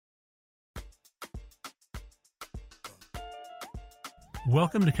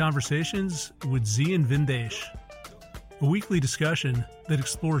Welcome to Conversations with Zi and Vindesh, a weekly discussion that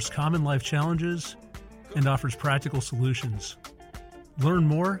explores common life challenges and offers practical solutions. Learn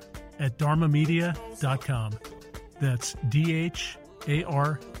more at dharmamedia.com. That's DHARMA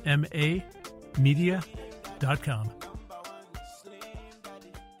media.com.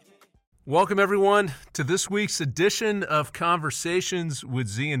 Welcome, everyone, to this week's edition of Conversations with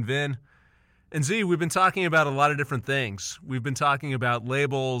Zi and Vin. And Zi, we've been talking about a lot of different things. We've been talking about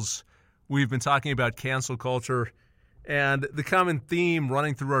labels. We've been talking about cancel culture. And the common theme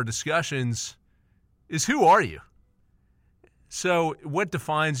running through our discussions is, who are you? So what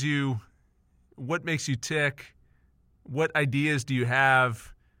defines you? What makes you tick? What ideas do you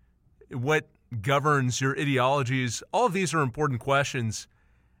have? What governs your ideologies? All of these are important questions.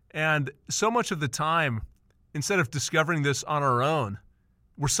 And so much of the time, instead of discovering this on our own,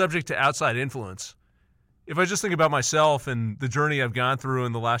 we're subject to outside influence. If I just think about myself and the journey I've gone through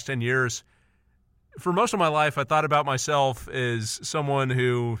in the last 10 years, for most of my life, I thought about myself as someone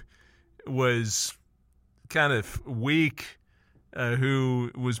who was kind of weak, who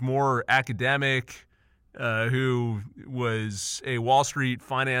was more academic, who was a Wall Street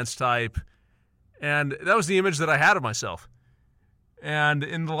finance type. And that was the image that I had of myself. And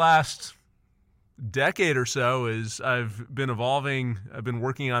in the last decade or so, as I've been evolving, I've been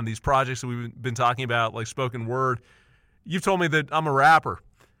working on these projects that we've been talking about, like spoken word. You've told me that I'm a rapper.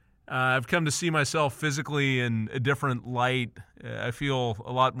 I've come to see myself physically in a different light. I feel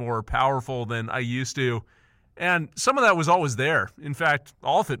a lot more powerful than I used to. And some of that was always there. In fact,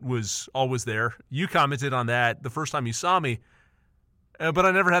 all of it was always there. You commented on that the first time you saw me, but I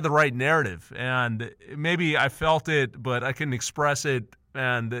never had the right narrative. And maybe I felt it, but I couldn't express it.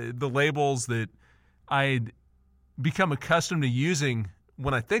 And the labels that I'd become accustomed to using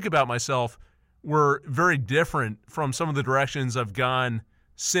when I think about myself were very different from some of the directions I've gone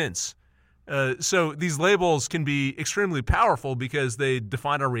since. So these labels can be extremely powerful because they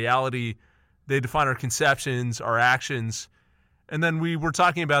define our reality, they define our conceptions, our actions. And then we were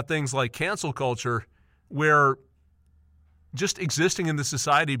talking about things like cancel culture, where just existing in the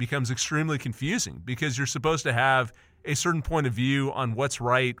society becomes extremely confusing because you're supposed to have a certain point of view on what's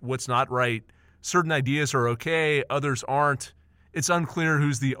right, what's not right. Certain ideas are okay, others aren't. It's unclear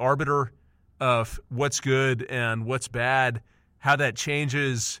who's the arbiter of what's good and what's bad, how that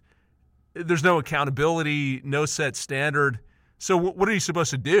changes. There's no accountability, no set standard. So what are you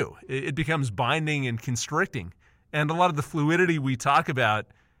supposed to do? It becomes binding and constricting. And a lot of the fluidity we talk about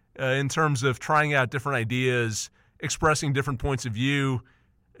in terms of trying out different ideas, expressing different points of view,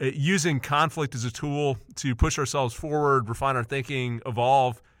 using conflict as a tool to push ourselves forward, refine our thinking,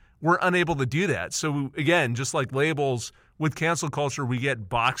 evolve, we're unable to do that. So again, just like labels, with cancel culture, we get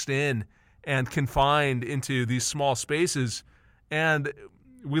boxed in and confined into these small spaces, and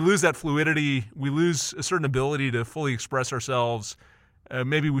we lose that fluidity. We lose a certain ability to fully express ourselves.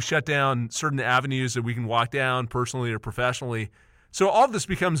 Maybe we shut down certain avenues that we can walk down personally or professionally. So all of this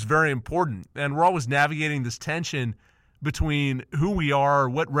becomes very important, and we're always navigating this tension between who we are,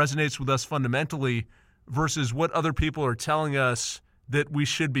 what resonates with us fundamentally, versus what other people are telling us that we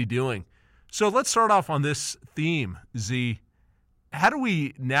should be doing. So let's start off on this theme, Z. How do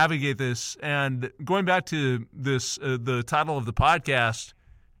we navigate this? And going back to this, the title of the podcast,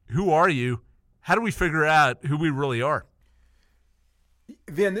 who are you? How do we figure out who we really are?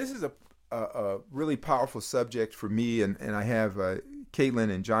 Vin, this is a really powerful subject for me, and I have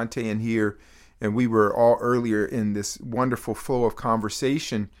Caitlin and Jonte in here, and we were all earlier in this wonderful flow of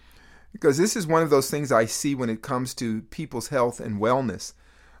conversation, because this is one of those things I see when it comes to people's health and wellness.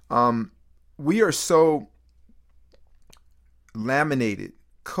 We are so laminated,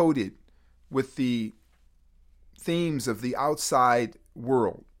 coated with the themes of the outside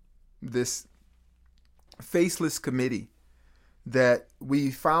world, this faceless committee, that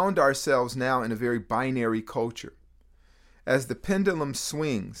we found ourselves now in a very binary culture. As the pendulum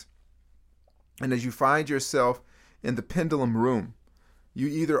swings, and as you find yourself in the pendulum room, you're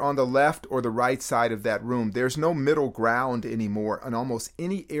either on the left or the right side of that room. There's no middle ground anymore in almost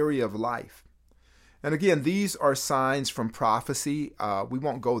any area of life. And again, these are signs from prophecy. We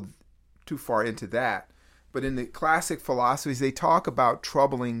won't go too far into that. But in the classic philosophies, they talk about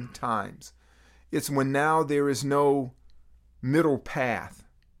troubling times. It's when now there is no middle path.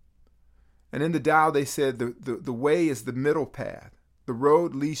 And in the Tao, they said the way is the middle path. The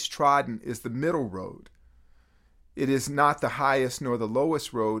road least trodden is the middle road. It is not the highest nor the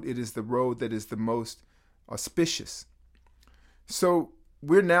lowest road. It is the road that is the most auspicious. So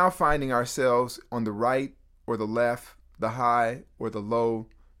we're now finding ourselves on the right or the left, the high or the low,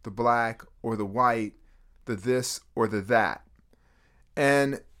 the black or the white, the this or the that.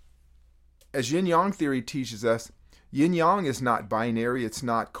 And as yin-yang theory teaches us, yin-yang is not binary, it's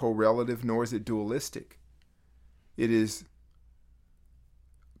not correlative, nor is it dualistic. It is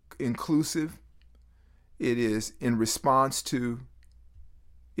inclusive, it is in response to,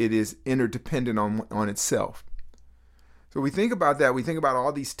 it is interdependent on itself. So we think about that, we think about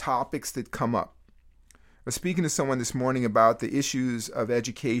all these topics that come up. I was speaking to someone this morning about the issues of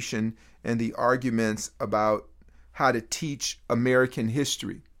education and the arguments about how to teach American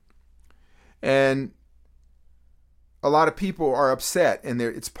history. And a lot of people are upset, and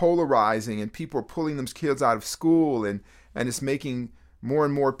it's polarizing, and people are pulling those kids out of school, and it's making more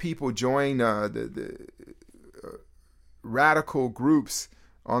and more people join the radical groups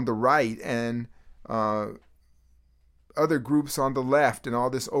on the right and other groups on the left, and all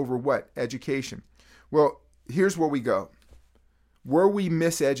this over what? Education. Well, here's where we go. Were we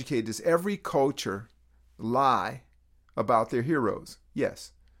miseducated? Does every culture lie about their heroes?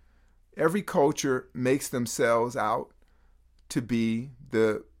 Yes. Every culture makes themselves out to be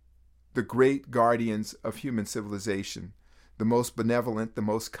the great guardians of human civilization, the most benevolent, the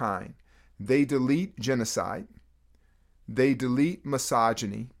most kind. They delete genocide. They delete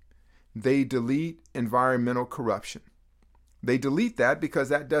misogyny. They delete environmental corruption. They delete that because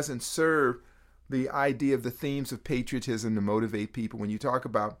that doesn't serve the idea of the themes of patriotism to motivate people. When you talk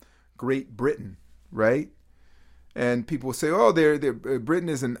about Great Britain, right? And people say, oh, Britain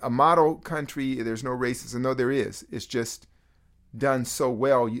is a model country. There's no racism. No, there is. It's just done so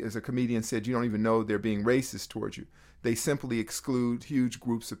well. As a comedian said, you don't even know they're being racist towards you. They simply exclude huge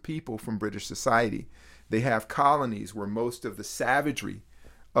groups of people from British society. They have colonies where most of the savagery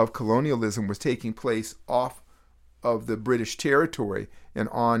of colonialism was taking place off of the British territory and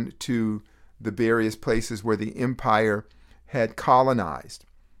on to the various places where the empire had colonized.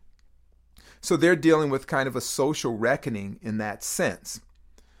 So they're dealing with kind of a social reckoning in that sense.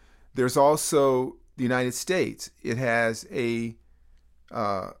 There's also the United States. It has a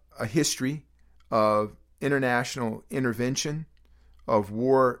history of international intervention, of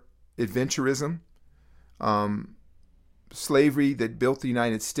war adventurism. Slavery that built the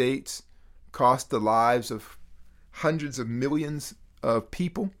United States cost the lives of hundreds of millions of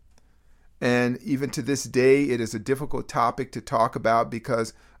people. And even to this day, it is a difficult topic to talk about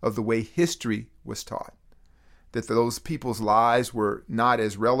because of the way history was taught. That those people's lives were not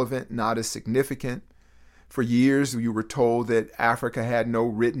as relevant, not as significant. For years, you were told that Africa had no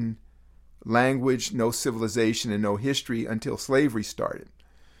written language, no civilization, and no history until slavery started.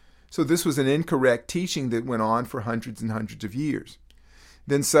 So this was an incorrect teaching that went on for hundreds and hundreds of years.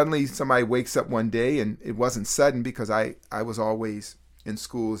 Then suddenly somebody wakes up one day, and it wasn't sudden because I was always in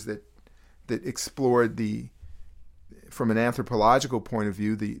schools that explored from an anthropological point of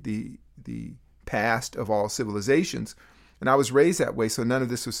view, the past of all civilizations. And I was raised that way, so none of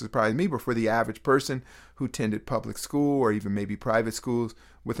this would surprise me. But for the average person who attended public school or even maybe private schools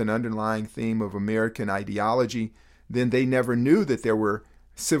with an underlying theme of American ideology, then they never knew that there were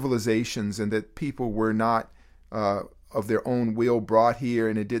civilizations and that people were not of their own will brought here,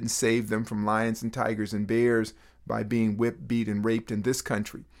 and it didn't save them from lions and tigers and bears by being whipped, beat, and raped in this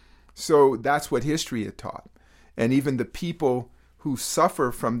country. So that's what history had taught. And even the people who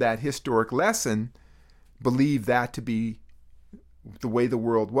suffer from that historic lesson believe that to be the way the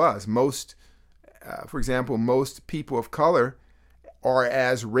world was. For example, most people of color are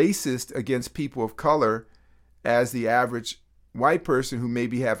as racist against people of color as the average white person who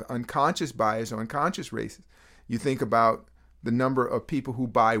maybe have unconscious bias or unconscious racism. You think about the number of people who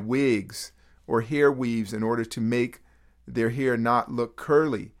buy wigs or hair weaves in order to make their hair not look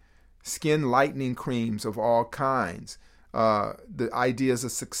curly, skin lightening creams of all kinds. The ideas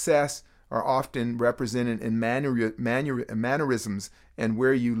of success are often represented in mannerisms and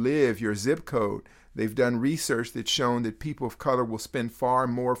where you live, your zip code. They've done research that's shown that people of color will spend far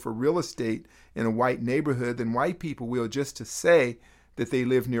more for real estate in a white neighborhood than white people will just to say that they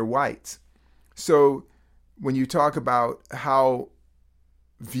live near whites. So when you talk about how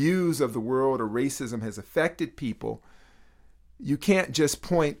views of the world or racism has affected people, you can't just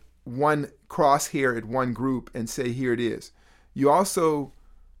point one crosshair at one group and say, here it is.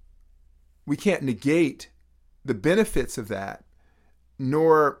 We can't negate the benefits of that,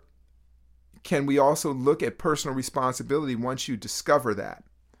 nor can we also look at personal responsibility once you discover that.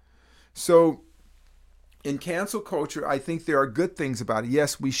 So in cancel culture, I think there are good things about it.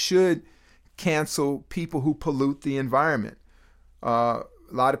 Yes, we should cancel people who pollute the environment. A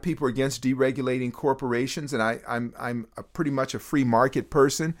lot of people are against deregulating corporations, and I'm pretty much a free market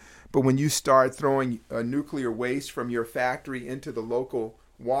person. But when you start throwing nuclear waste from your factory into the local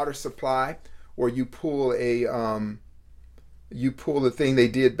water supply, or you pull a you pull the thing they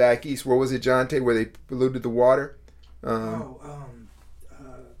did back east. Where was it, Jonte, where they polluted the water?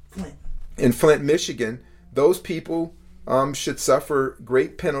 Flint. In Flint, Michigan, those people should suffer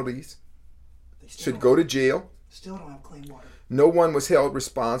great penalties, should go to jail. Still don't have clean water. No one was held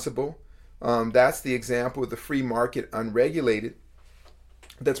responsible. That's the example of the free market unregulated.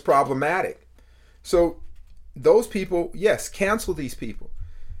 That's problematic. So those people, yes, cancel these people.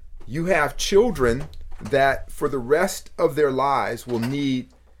 You have children that for the rest of their lives will need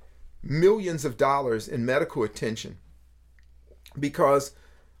millions of dollars in medical attention because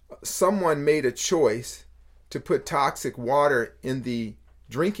someone made a choice to put toxic water in the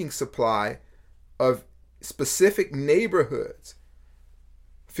drinking supply of specific neighborhoods,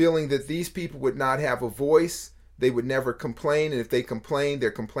 feeling that these people would not have a voice, they would never complain, and if they complained,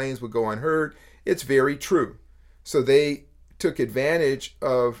 their complaints would go unheard. It's very true. So they took advantage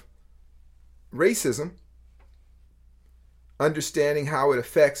of racism, understanding how it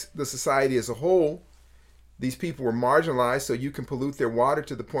affects the society as a whole. These people were marginalized, so you can pollute their water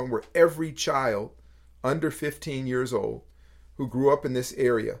to the point where every child under 15 years old who grew up in this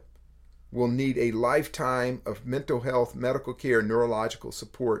area will need a lifetime of mental health, medical care, neurological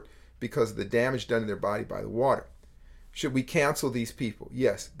support because of the damage done to their body by the water. Should we cancel these people?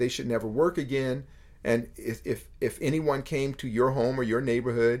 Yes, they should never work again. And if anyone came to your home or your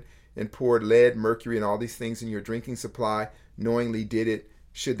neighborhood and poured lead, mercury, and all these things in your drinking supply, knowingly did it,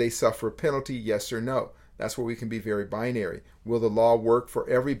 should they suffer a penalty? Yes or no? That's where we can be very binary. Will the law work for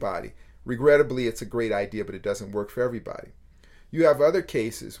everybody? Regrettably, it's a great idea, but it doesn't work for everybody. You have other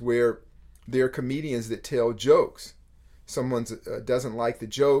cases where there are comedians that tell jokes. Someone doesn't like the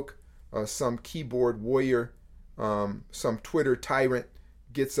joke. Some keyboard warrior, some Twitter tyrant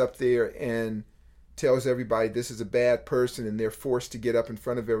gets up there and tells everybody this is a bad person, and they're forced to get up in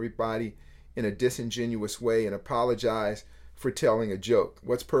front of everybody in a disingenuous way and apologize for telling a joke.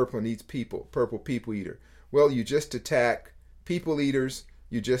 What's purple and eats people? Purple people eater. Well, you just attack people eaters,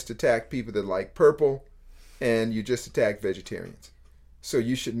 you just attack people that like purple, and you just attack vegetarians. So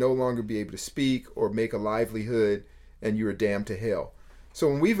you should no longer be able to speak or make a livelihood, and you're damned to hell. So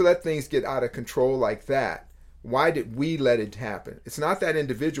when we've let things get out of control like that, why did we let it happen? It's not that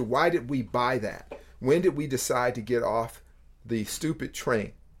individual. Why did we buy that? When did we decide to get off the stupid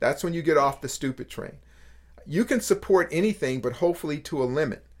train? That's when you get off the stupid train. You can support anything, but hopefully to a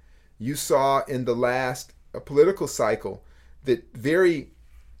limit. You saw in the last political cycle that very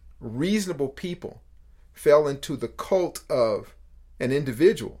reasonable people fell into the cult of an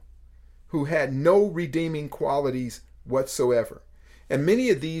individual who had no redeeming qualities whatsoever. And many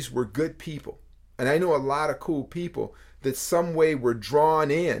of these were good people. And I know a lot of cool people that some way were drawn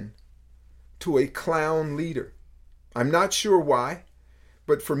in to a clown leader. I'm not sure why,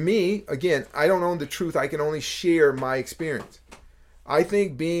 but for me, again, I don't own the truth. I can only share my experience. I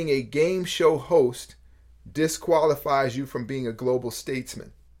think being a game show host disqualifies you from being a global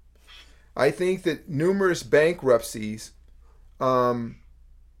statesman. I think that numerous bankruptcies, lying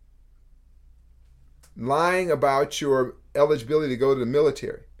about your eligibility to go to the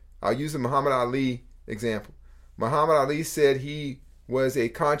military. I'll use the Muhammad Ali example. Muhammad Ali said he was a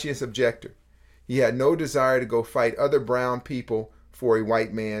conscientious objector. He had no desire to go fight other brown people for a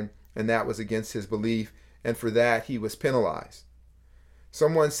white man, and that was against his belief, and for that he was penalized.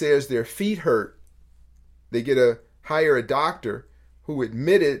 Someone says their feet hurt, they get to hire a doctor who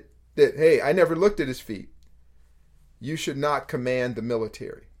admitted that, hey, I never looked at his feet. You should not command the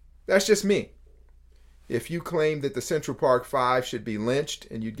military. That's just me. If you claim that the Central Park Five should be lynched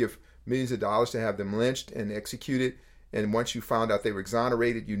and you'd give millions of dollars to have them lynched and executed, and once you found out they were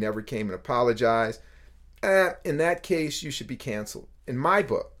exonerated, you never came and apologized, in that case, you should be canceled. In my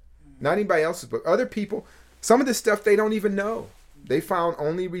book, not anybody else's book. Other people, some of this stuff they don't even know. They found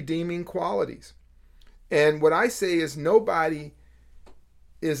only redeeming qualities. And what I say is nobody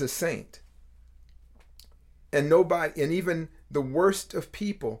is a saint. And nobody, and even the worst of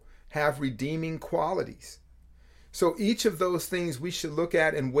people have redeeming qualities. So each of those things we should look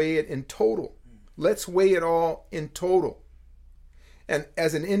at and weigh it in total. Let's weigh it all in total. And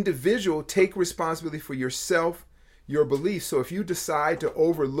as an individual, take responsibility for yourself, your beliefs. So if you decide to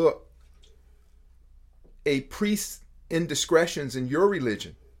overlook a priest's indiscretions in your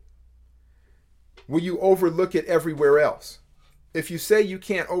religion, will you overlook it everywhere else? If you say you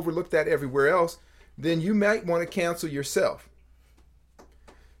can't overlook that everywhere else, then you might want to cancel yourself.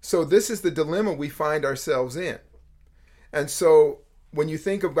 So this is the dilemma we find ourselves in. And so when you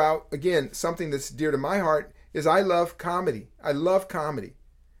think about, again, something that's dear to my heart is I love comedy. I love comedy.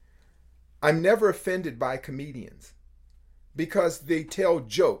 I'm never offended by comedians because they tell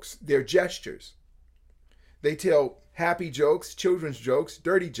jokes, they're gestures. They tell happy jokes, children's jokes,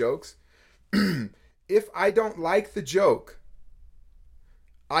 dirty jokes. If I don't like the joke,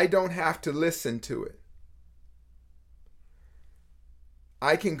 I don't have to listen to it.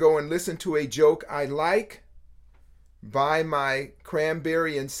 I can go and listen to a joke I like, buy my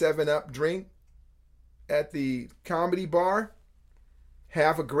cranberry and 7-Up drink at the comedy bar,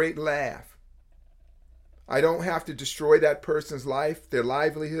 have a great laugh. I don't have to destroy that person's life, their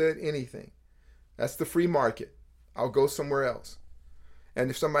livelihood, anything. That's the free market. I'll go somewhere else. And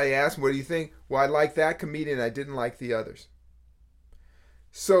if somebody asks me, what do you think? Well, I like that comedian. I didn't like the others.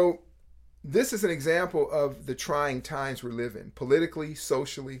 So this is an example of the trying times we live in, politically,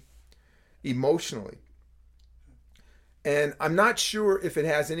 socially, emotionally. And I'm not sure if it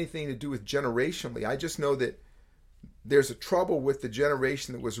has anything to do with generationally. I just know that there's a trouble with the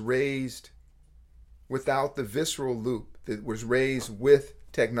generation that was raised without the visceral loop, that was raised with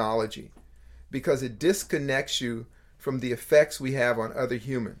technology, because it disconnects you from the effects we have on other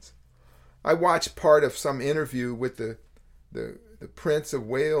humans. I watched part of some interview with the Prince of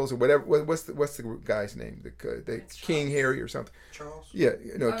Wales or whatever. What's the guy's name? The King Harry or something. Charles. Yeah,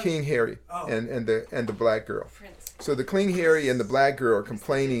 King Harry and the black girl. Prince. So the King Harry and the black girl are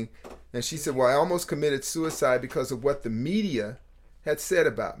complaining, and she said, "Well, I almost committed suicide because of what the media had said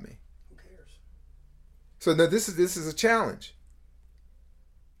about me." Who cares? So now this is a challenge.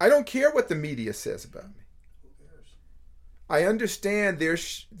 I don't care what the media says about me. Who cares? I understand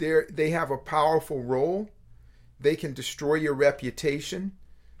they have a powerful role. They can destroy your reputation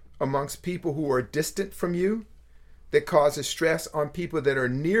amongst people who are distant from you, that causes stress on people that are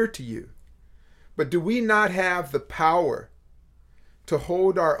near to you. But do we not have the power to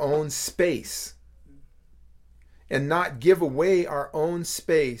hold our own space and not give away our own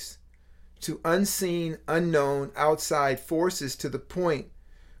space to unseen, unknown, outside forces to the point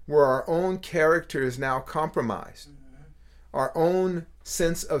where our own character is now compromised? Our own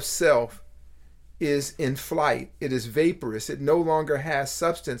sense of self is in flight. It is vaporous. It no longer has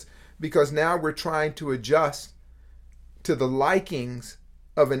substance, because now we're trying to adjust to the likings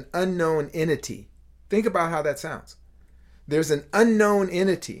of an unknown entity. Think about how that sounds. There's an unknown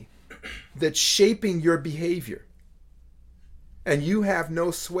entity that's shaping your behavior, and you have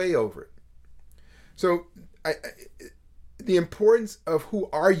no sway over it. So the importance of who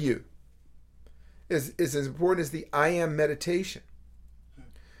are you is as important as the I am meditation.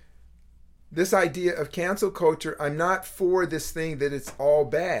 This idea of cancel culture, I'm not for this thing that it's all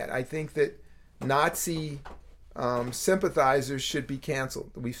bad. I think that Nazi sympathizers should be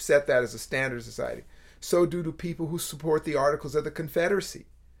canceled. We've set that as a standard society. So do people who support the Articles of the Confederacy.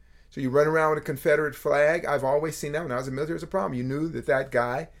 So you run around with a Confederate flag. I've always seen that when I was in the military as a problem. You knew that that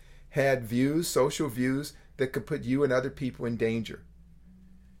guy had views, social views, that could put you and other people in danger.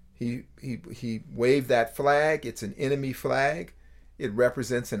 He waved that flag. It's an enemy flag. It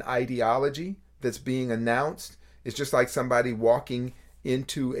represents an ideology that's being announced. It's just like somebody walking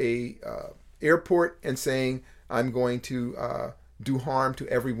into a airport and saying, I'm going to do harm to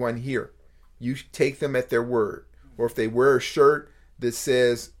everyone here. You take them at their word. Or if they wear a shirt that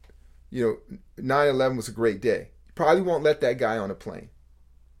says, 9/11 was a great day, you probably won't let that guy on a plane,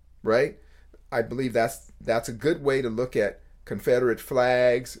 right? I believe that's a good way to look at Confederate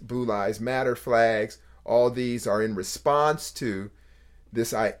flags, Blue Lives Matter flags. All these are in response to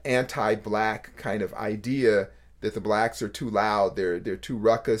this anti-black kind of idea that the blacks are too loud, they're too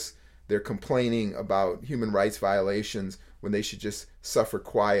ruckus, they're complaining about human rights violations when they should just suffer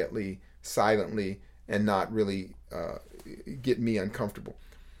quietly, silently, and not really get me uncomfortable.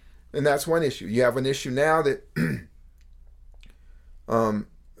 And that's one issue. You have an issue now that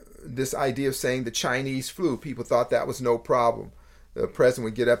this idea of saying the Chinese flu, people thought that was no problem. The president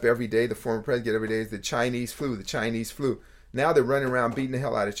would get up every day, the former president would get up every day, the Chinese flu, the Chinese flu. Now they're running around beating the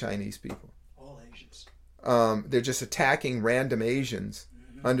hell out of Chinese people. All Asians. They're just attacking random Asians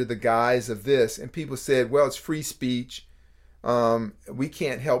under the guise of this. And people said, well, it's free speech. We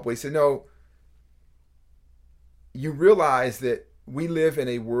can't help. We said, no. You realize that we live in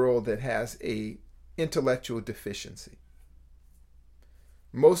a world that has a intellectual deficiency.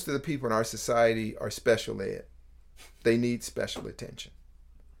 Most of the people in our society are special ed. They need special attention.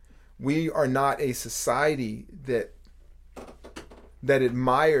 We are not a society that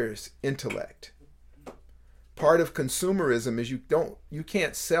admires intellect. Part of consumerism is you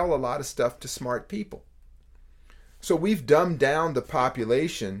can't sell a lot of stuff to smart people. So we've dumbed down the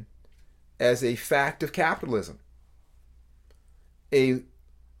population as a fact of capitalism. A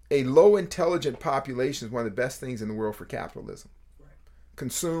low intelligent population is one of the best things in the world for capitalism. Right.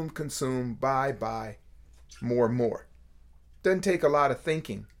 Consume, buy, more. Doesn't take a lot of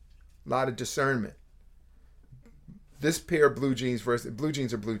thinking, a lot of discernment. this pair of blue jeans versus blue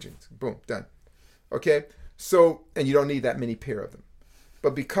jeans or blue jeans. Boom, done. Okay? So, and you don't need that many pair of them.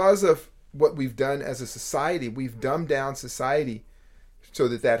 But because of what we've done as a society, we've dumbed down society so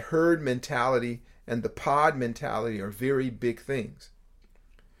that herd mentality and the pod mentality are very big things.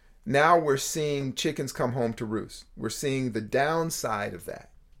 Now we're seeing chickens come home to roost. We're seeing the downside of that.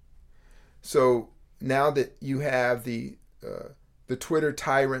 So now that you have the Twitter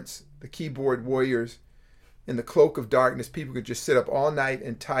tyrants, the keyboard warriors, in the cloak of darkness, people could just sit up all night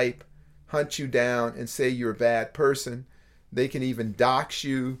and type, hunt you down, and say you're a bad person. They can even dox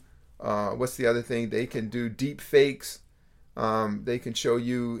you. What's the other thing? They can do deep fakes. They can show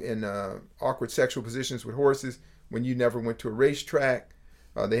you in awkward sexual positions with horses when you never went to a racetrack.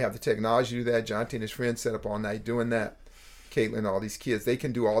 They have the technology to do that. Jonty and his friends sat up all night doing that. Caitlin, all these kids, they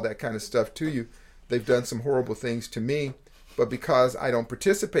can do all that kind of stuff to you. They've done some horrible things to me. But because I don't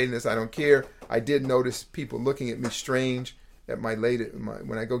participate in this, I don't care. I did notice people looking at me strange at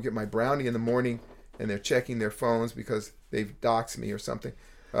when I go get my brownie in the morning and they're checking their phones because they've doxed me or something.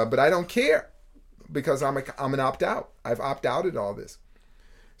 But I don't care because I'm an opt-out. I've opt-outed all this.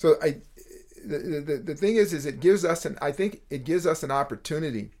 So the thing is it gives us I think it gives us an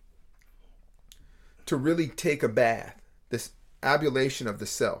opportunity to really take a bath, this abulation of the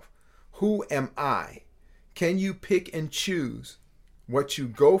self. Who am I? Can you pick and choose what you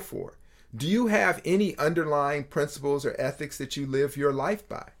go for? Do you have any underlying principles or ethics that you live your life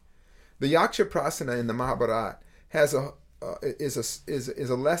by? The Yakshaprasana in the Mahabharata has is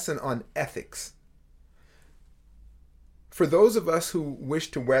a lesson on ethics. For those of us who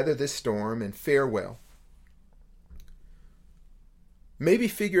wish to weather this storm and fare well, maybe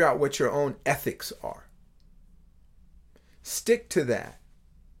figure out what your own ethics are. Stick to that.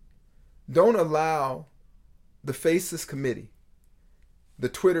 Don't allow the faceless committee, the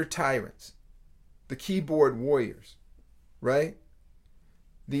Twitter tyrants, the keyboard warriors, right?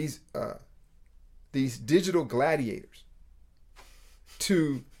 These digital gladiators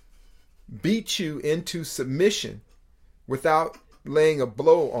to beat you into submission without laying a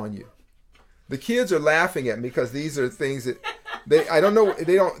blow on you. The kids are laughing at me because these are things that they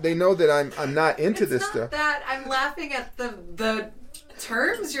know that I'm not into this stuff. It's not that I'm laughing at the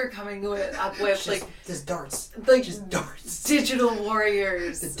terms you're coming up with, just darts, like just darts, digital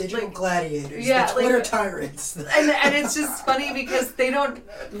warriors, the digital gladiators, yeah, the Twitter tyrants, and it's just funny because they don't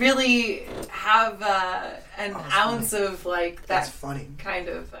really have an ounce funny. Of like that. That's funny. Kind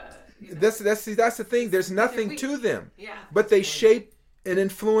of. That's the thing. There's nothing to them. Yeah. But they shape and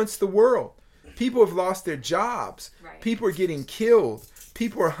influence the world. People have lost their jobs. Right. People are getting killed.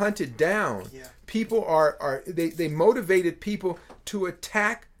 People are hunted down. Yeah. People they motivated people to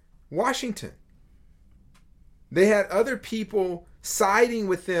attack Washington. They had other people siding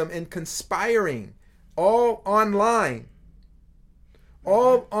with them and conspiring, all online.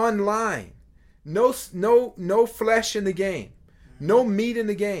 All online. No flesh in the game. No meat in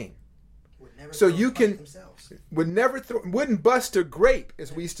the game. So you wouldn't bust a grape,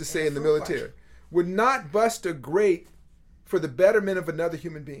 as we used to say in the military. Would not bust a grape for the betterment of another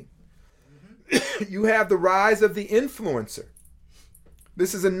human being. You have the rise of the influencer.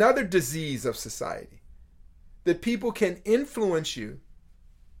 This is another disease of society. That people can influence you.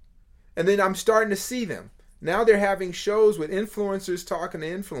 And then I'm starting to see them. Now they're having shows with influencers talking to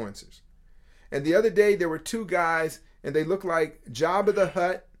influencers. And the other day there were two guys and they looked like Jabba the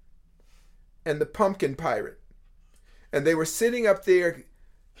Hutt and the Pumpkin Pirate. And they were sitting up there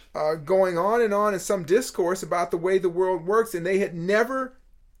going on in some discourse about the way the world works, and they had never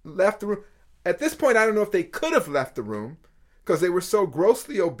left the room. At this point, I don't know if they could have left the room because they were so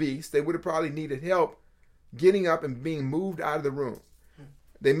grossly obese, they would have probably needed help getting up and being moved out of the room.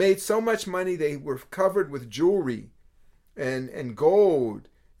 They made so much money, they were covered with jewelry and gold,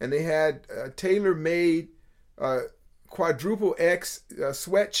 and they had tailor-made quadruple X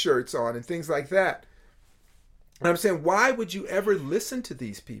sweatshirts on and things like that. And I'm saying, why would you ever listen to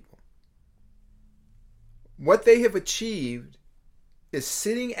these people? What they have achieved is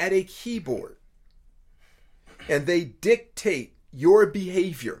sitting at a keyboard and they dictate your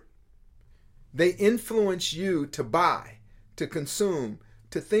behavior. They influence you to buy, to consume,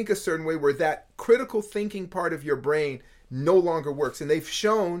 to think a certain way where that critical thinking part of your brain no longer works. And they've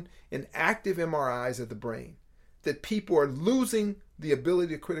shown in active MRIs of the brain that people are losing the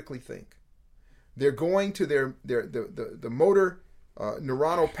ability to critically think. They're going to the motor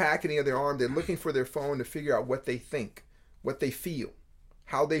neuronal packeting of their arm. They're looking for their phone to figure out what they think, what they feel,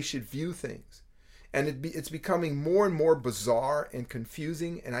 how they should view things. And it's becoming more and more bizarre and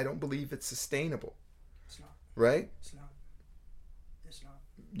confusing, and I don't believe it's sustainable. It's not. Right? It's not. It's not.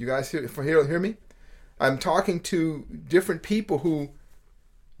 You guys hear me? I'm talking to different people who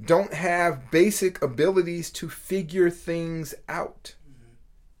don't have basic abilities to figure things out.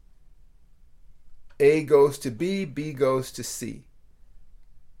 A goes to B, B goes to C,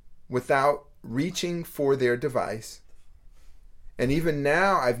 without reaching for their device. And even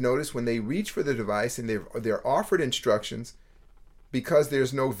now, I've noticed when they reach for the device and they're offered instructions, because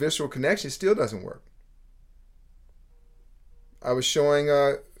there's no visceral connection, it still doesn't work. I was showing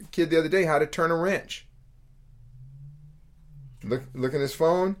a kid the other day how to turn a wrench. Look at his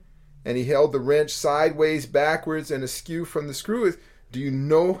phone, and he held the wrench sideways, backwards, and askew from the screw. Do you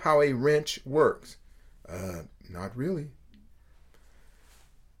know how a wrench works? Not really.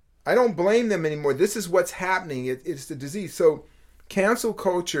 I don't blame them anymore. This is what's happening. It's the disease. So cancel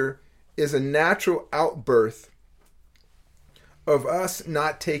culture is a natural outburst of us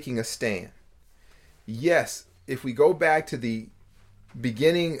not taking a stand. Yes, if we go back to the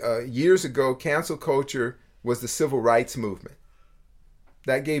beginning, years ago, cancel culture was the civil rights movement.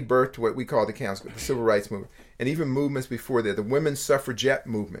 That gave birth to what we call the civil rights movement. And even movements before that, the women's suffragette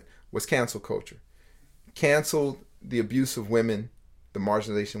movement was cancel culture. Canceled the abuse of women, the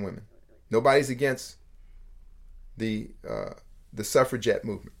marginalization of women. Nobody's against the suffragette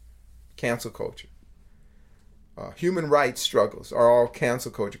movement. Cancel culture. Human rights struggles are all cancel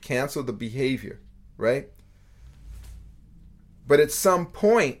culture. Cancel the behavior, right? But at some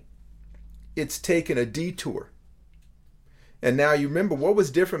point, it's taken a detour. And now you remember what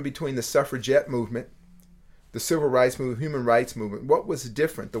was different between the suffragette movement, the civil rights movement, human rights movement. What was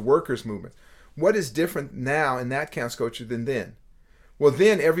different? The workers' movement. What is different now in that cancel culture than then? Well,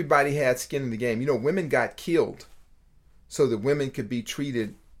 then everybody had skin in the game. You know, women got killed so that women could be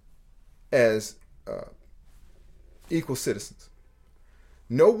treated as equal citizens.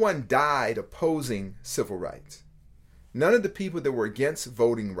 No one died opposing civil rights. None of the people that were against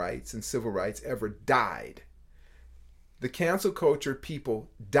voting rights and civil rights ever died. The cancel culture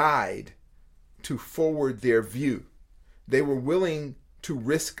people died to forward their view. They were willing to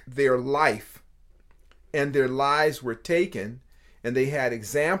risk their life, and their lives were taken, and they had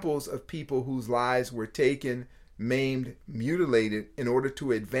examples of people whose lives were taken, maimed, mutilated in order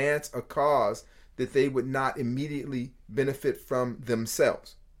to advance a cause that they would not immediately benefit from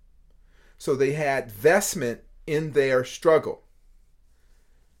themselves. So they had vestment in their struggle.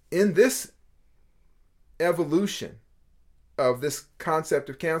 In this evolution of this concept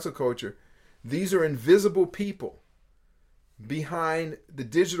of cancel culture, these are invisible people behind the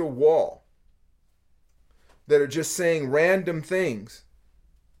digital wall that are just saying random things.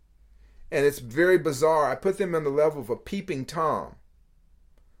 And it's very bizarre. I put them on the level of a peeping Tom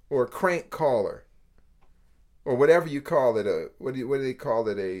or a crank caller or whatever you call it. What do they call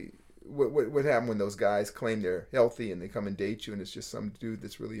it? What happened when those guys claim they're healthy and they come and date you and it's just some dude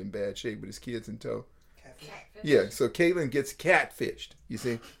that's really in bad shape with his kids in tow? Catfish. Yeah, so Caitlin gets catfished, you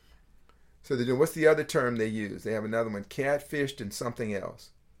see. So they're doing, what's the other term they use? They have another one, catfished and something else,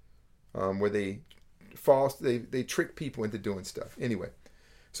 where they trick people into doing stuff. Anyway,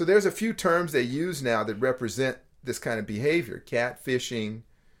 so there's a few terms they use now that represent this kind of behavior: catfishing,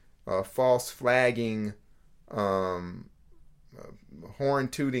 false flagging, horn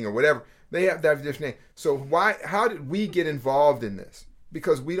tooting, or whatever. They have that different name. So how did we get involved in this?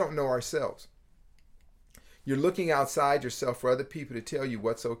 Because we don't know ourselves. You're looking outside yourself for other people to tell you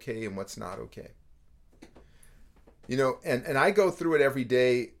what's okay and what's not okay. You know, and I go through it every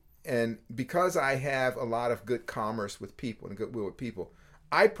day, and because I have a lot of good commerce with people and goodwill with people,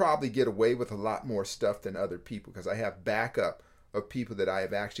 I probably get away with a lot more stuff than other people because I have backup of people that I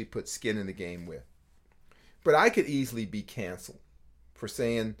have actually put skin in the game with. But I could easily be canceled for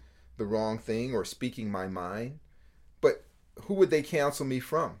saying the wrong thing or speaking my mind. But who would they cancel me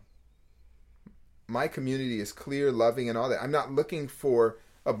from? My community is clear, loving, and all that. I'm not looking for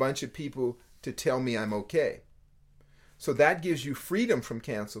a bunch of people to tell me I'm okay. So that gives you freedom from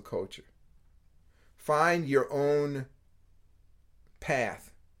cancel culture. Find your own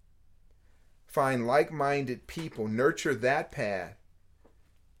path. Find like-minded people. Nurture that path.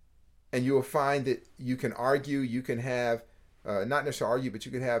 And you will find that you can argue, you can have, not necessarily argue, but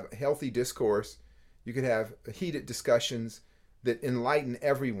you can have healthy discourse. You can have heated discussions that enlighten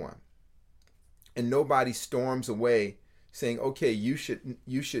everyone. And nobody storms away saying, okay, you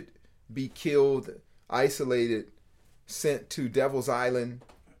should be killed, isolated, sent to Devil's Island,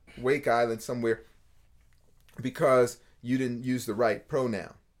 Wake Island somewhere because you didn't use the right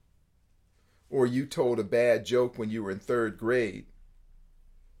pronoun. Or you told a bad joke when you were in third grade.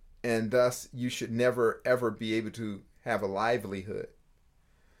 And thus you should never ever be able to have a livelihood.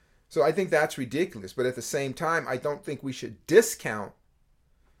 So I think that's ridiculous. But at the same time, I don't think we should discount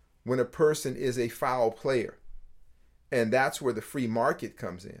when a person is a foul player. And that's where the free market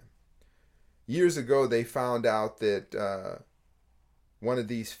comes in. Years ago, they found out that one of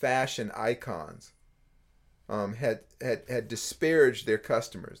these fashion icons had disparaged their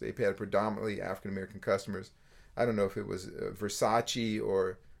customers. They had predominantly African-American customers. I don't know if it was Versace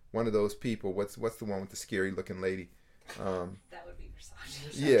or one of those people. What's the one with the scary-looking lady? That would be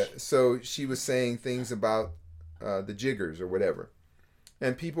Versace. Yeah, so she was saying things about the jiggers or whatever.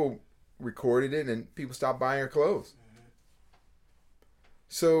 And people recorded it, and people stopped buying her clothes.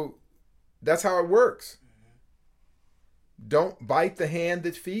 So that's how it works. Don't bite the hand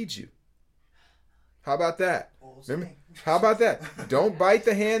that feeds you. How about that? Remember? How about that? Don't bite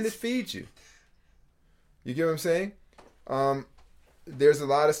the hand that feeds you. You get what I'm saying? There's a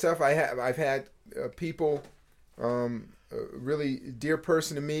lot of stuff I've had people, a really dear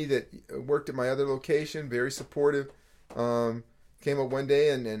person to me that worked at my other location, very supportive, came up one day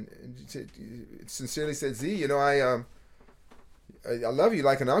and sincerely said, Z, you know, I love you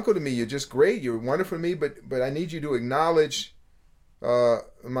like an uncle to me. You're just great. You're wonderful to me, but I need you to acknowledge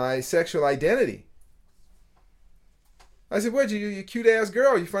my sexual identity. I said, what, you cute ass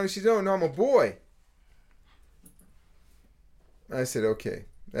girl. You funny. She don't know I'm a boy. I said, okay,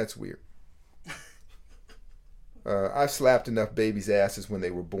 that's weird. I've slapped enough babies' asses when they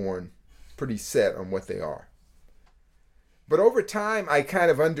were born, pretty set on what they are. But over time, I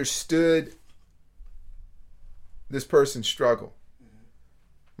kind of understood this person's struggle.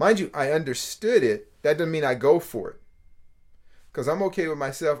 Mind you, I understood it. That doesn't mean I go for it. Because I'm okay with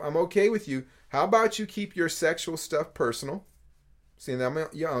myself. I'm okay with you. How about you keep your sexual stuff personal? See, I'm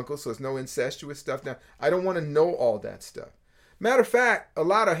your uncle, so it's no incestuous stuff now. I don't want to know all that stuff. Matter of fact, a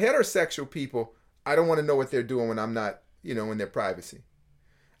lot of heterosexual people, I don't want to know what they're doing when I'm not, in their privacy.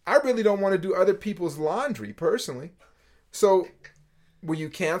 I really don't want to do other people's laundry personally. So, will you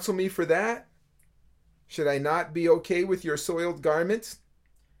cancel me for that? Should I not be okay with your soiled garments?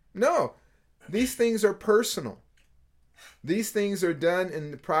 No. These things are personal. These things are done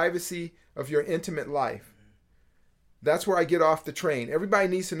in the privacy of your intimate life. That's where I get off the train. Everybody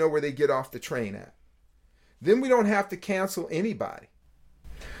needs to know where they get off the train at. Then we don't have to cancel anybody.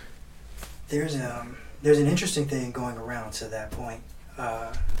 There's an interesting thing going around to that point.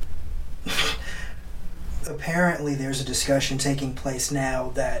 Apparently there's a discussion taking place now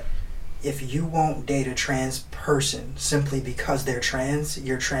that if you won't date a trans person simply because they're trans,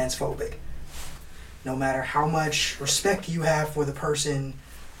 you're transphobic. No matter how much respect you have for the person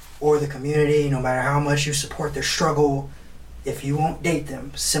or the community, no matter how much you support their struggle, if you won't date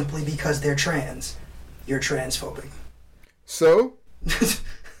them simply because they're trans, you're transphobic. So?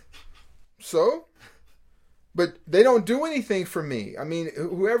 But they don't do anything for me. I mean,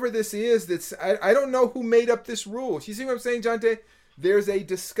 whoever this is, I don't know who made up this rule. You see what I'm saying, Jonte? There's a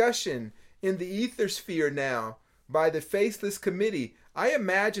discussion in the ether sphere now by the Faceless Committee. I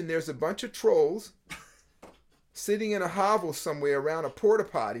imagine there's a bunch of trolls sitting in a hovel somewhere around a porta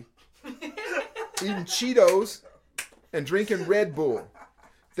potty, eating Cheetos and drinking Red Bull,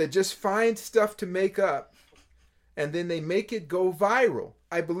 that just find stuff to make up, and then they make it go viral.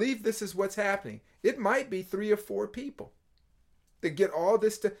 I believe this is what's happening. It might be 3 or 4 people that get all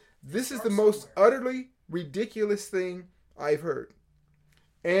this stuff. This is the most utterly ridiculous thing I've heard.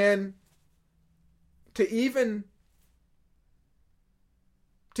 And to even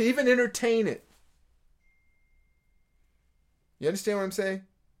entertain it, you understand what I'm saying?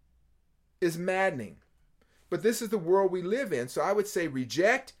 Is maddening. But this is the world we live in. So I would say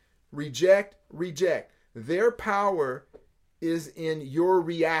reject, reject, reject. Their power is in your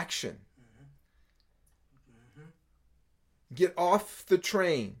reaction. Get off the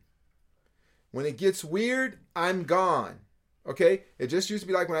train. When it gets weird, I'm gone. Okay? It just used to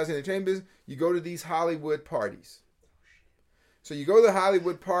be like when I was in the entertainment business, you go to these Hollywood parties. So you go to the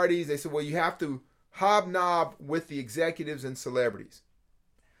Hollywood parties, they say, well, you have to hobnob with the executives and celebrities.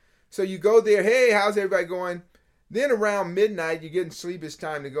 So you go there, hey, how's everybody going? Then around midnight, you're getting sleep, it's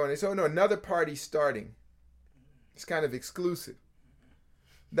time to go. And they say, oh no, another party's starting. It's kind of exclusive.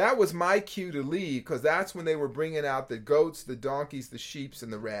 That was my cue to leave, because that's when they were bringing out the goats, the donkeys, the sheeps,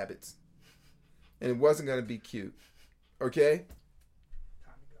 and the rabbits. And it wasn't going to be cute. Okay?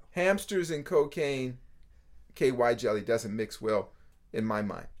 Hamsters and cocaine, KY jelly doesn't mix well in my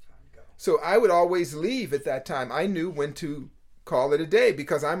mind. So I would always leave at that time. I knew when to call it a day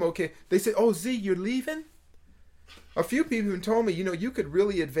because I'm okay. They said, oh, Z, you're leaving? A few people even told me, you could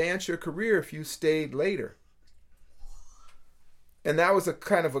really advance your career if you stayed later. And that was a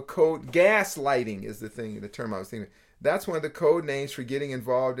kind of a code. Gaslighting is the term I was thinking. That's one of the code names for getting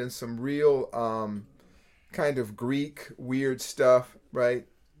involved in some real kind of Greek weird stuff, right?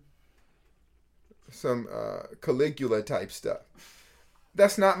 Caligula type stuff.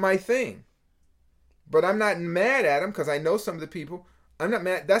 That's not my thing. But I'm not mad at them because I know some of the people. I'm not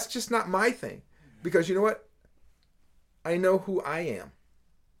mad. That's just not my thing. Because you know what? I know who I am.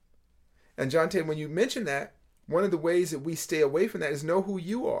 And John Tate, when you mention that, one of the ways that we stay away from that is know who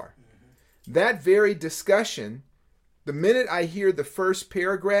you are. That very discussion, the minute I hear the first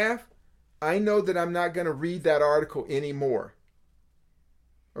paragraph, I know that I'm not going to read that article anymore.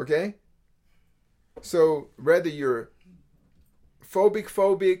 Okay? So whether you're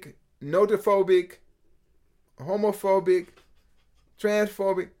phobic, notophobic, homophobic,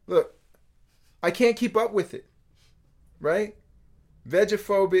 transphobic, look, I can't keep up with it. Right?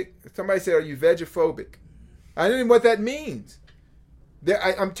 Vegophobic. Somebody said, are you vegophobic? I don't even know what that means.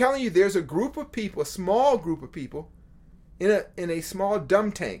 I'm telling you, there's a group of people, a small group of people, in a small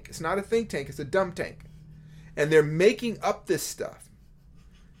dumb tank. It's not a think tank, it's a dumb tank. And they're making up this stuff.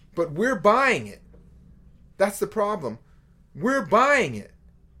 But we're buying it. That's the problem. We're buying it.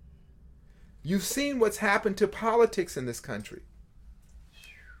 You've seen what's happened to politics in this country.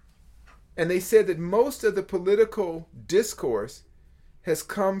 And they said that most of the political discourse has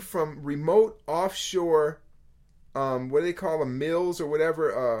come from remote offshore, what do they call them, mills or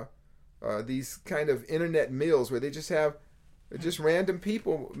whatever, these kind of internet mills where they just have just random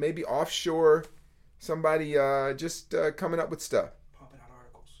people, maybe offshore, somebody just coming up with stuff.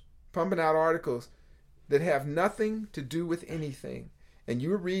 Pumping out articles that have nothing to do with anything. And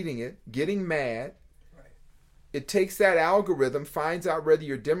you're reading it, getting mad. It takes that algorithm, finds out whether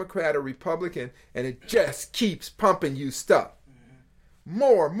you're Democrat or Republican, and it just keeps pumping you stuff.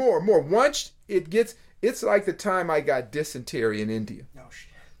 More. Once it gets, it's like the time I got dysentery in India. No shit.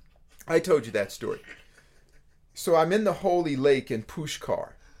 I told you that story. So I'm in the Holy Lake in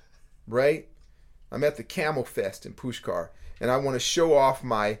Pushkar, right? I'm at the Camel Fest in Pushkar, and I want to show off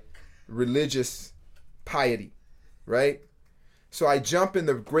my religious piety, right? So I jump in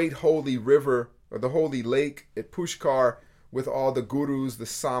the great holy river, or the holy lake at Pushkar with all the gurus, the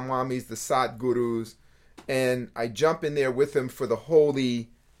Samamis, the Sat gurus, and I jump in there with them for the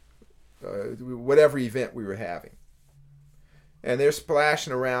holy, whatever event we were having. And they're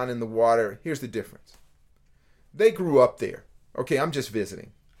splashing around in the water. Here's the difference. They grew up there. Okay, I'm just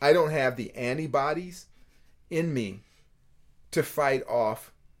visiting. I don't have the antibodies in me to fight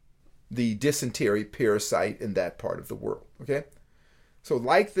off the dysentery parasite in that part of the world, okay? So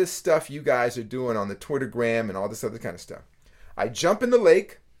like this stuff you guys are doing on the Twittergram and all this other kind of stuff. I jump in the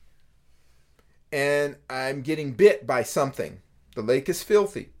lake and I'm getting bit by something. The lake is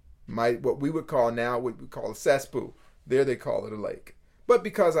filthy. What we would call now, what we call a cesspool. There they call it a lake. But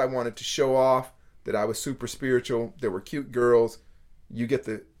because I wanted to show off that I was super spiritual, there were cute girls, you get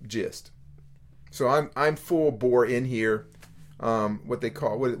the gist. So I'm full bore in here. What they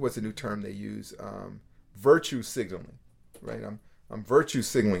call, what's the new term they use? Virtue signaling, right? I'm virtue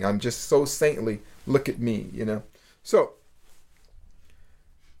signaling. I'm just so saintly. Look at me, you know. So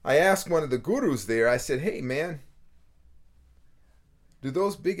I asked one of the gurus there, I said, hey, man, do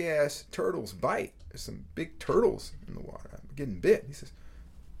those big ass turtles bite? There's some big turtles in the water. I'm getting bit. He says,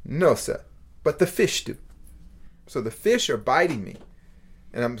 no, sir, but the fish do. So the fish are biting me.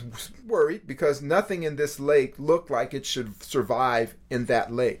 And I'm worried because nothing in this lake looked like it should survive in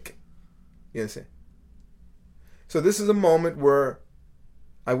that lake. You understand? So this is a moment where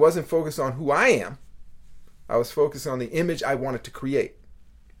I wasn't focused on who I am. I was focused on the image I wanted to create.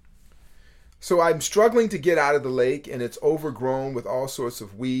 So I'm struggling to get out of the lake, and it's overgrown with all sorts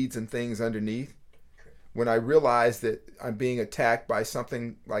of weeds and things underneath. When I realize that I'm being attacked by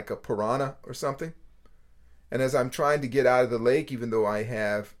something like a piranha or something. And as I'm trying to get out of the lake, even though I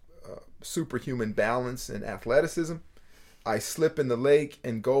have superhuman balance and athleticism, I slip in the lake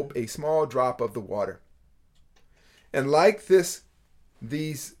and gulp a small drop of the water. And like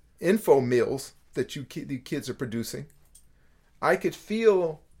these info mills that the kids are producing, I could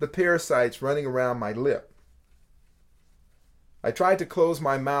feel the parasites running around my lip. I tried to close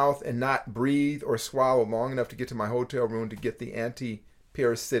my mouth and not breathe or swallow long enough to get to my hotel room to get the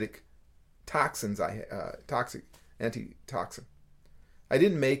anti-parasitic toxins antitoxin. I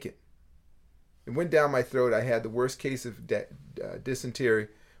didn't make it. It went down my throat. I had the worst case of dysentery,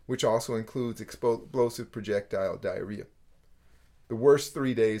 which also includes explosive projectile diarrhea. The worst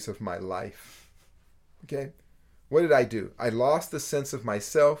 3 days of my life. Okay? What did I do? I lost the sense of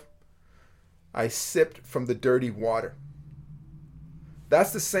myself. I sipped from the dirty water.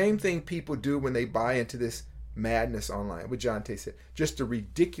 That's the same thing people do when they buy into this madness online. What John Tate said. Just a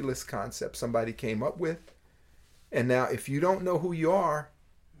ridiculous concept somebody came up with. And now if you don't know who you are,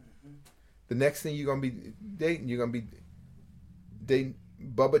 the next thing you're going to be dating, you're going to be dating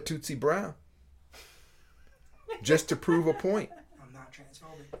Bubba Tootsie Brown. just to prove a point. I'm not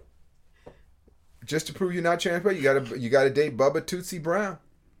transphobic. Just to prove you're not transphobic, you got to date Bubba Tootsie Brown.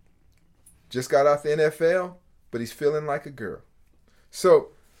 Just got off the NFL, but he's feeling like a girl. So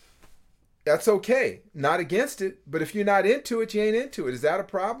that's okay. Not against it, but if you're not into it, you ain't into it. Is that a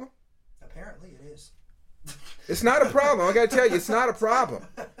problem? Apparently it is. It's not a problem. I got to tell you, it's not a problem.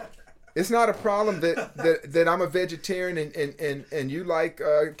 It's not a problem that I'm a vegetarian and you like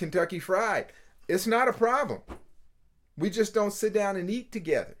Kentucky Fried. It's not a problem. We just don't sit down and eat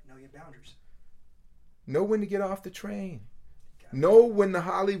together. Know your boundaries. Know when to get off the train. Know when the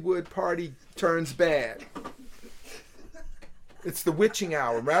Hollywood party turns bad. It's the witching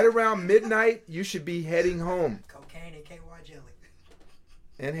hour. Right around midnight, you should be heading home. Cocaine and KY jelly.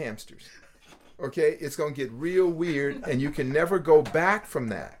 And hamsters. Okay? It's going to get real weird, and you can never go back from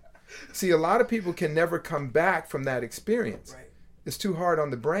that. See, a lot of people can never come back from that experience. Right. It's too hard on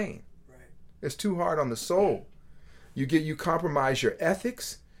the brain. Right. It's too hard on the soul. You compromise your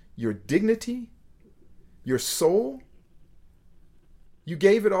ethics, your dignity, your soul. You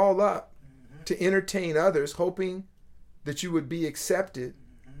gave it all up to entertain others, hoping that you would be accepted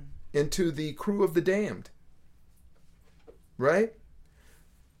into the crew of the damned. Right?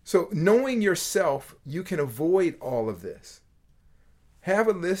 So knowing yourself, you can avoid all of this. Have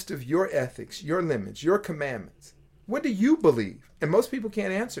a list of your ethics, your limits, your commandments. What do you believe? And most people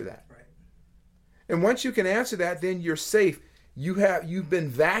can't answer that. Right. And once you can answer that, then you're safe. You've been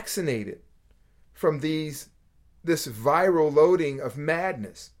vaccinated from this viral loading of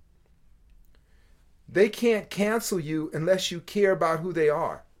madness. They can't cancel you unless you care about who they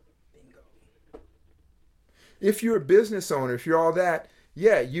are. Bingo. If you're a business owner, if you're all that,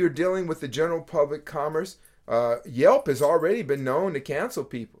 yeah, you're dealing with the general public commerce. Yelp has already been known to cancel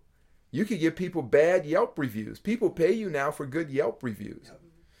people. You could give people bad Yelp reviews. People pay you now for good Yelp reviews. Yep.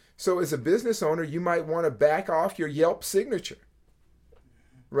 So as a business owner, you might want to back off your Yelp signature.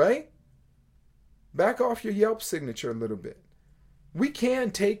 Right? Back off your Yelp signature a little bit. We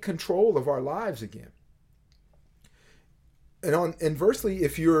can take control of our lives again. And inversely,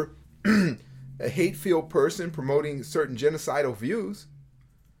 if you're a hate-filled person promoting certain genocidal views,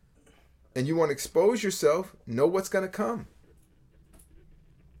 and you want to expose yourself, know what's going to come.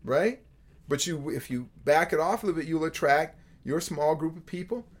 Right? But if you back it off a little bit, you'll attract your small group of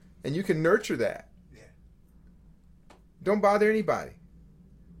people, and you can nurture that. Yeah. Don't bother anybody.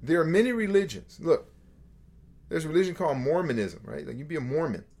 There are many religions. Look, there's a religion called Mormonism, right? Like you be a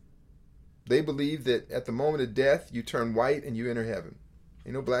Mormon. They believe that at the moment of death, you turn white and you enter heaven.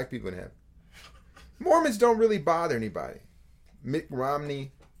 Ain't no black people in heaven. Mormons don't really bother anybody. Mitt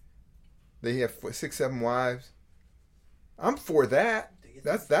Romney, they have 6, 7 wives. I'm for that.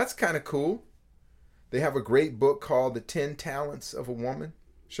 That's kind of cool. They have a great book called The 10 Talents of a Woman.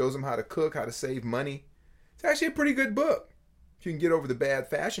 Shows them how to cook, how to save money. It's actually a pretty good book. If you can get over the bad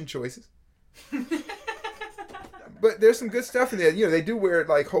fashion choices. But there's some good stuff in there. You know, they do wear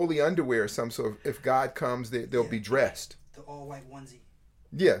like holy underwear or some sort of, if God comes, they'll be dressed. The all-white onesie.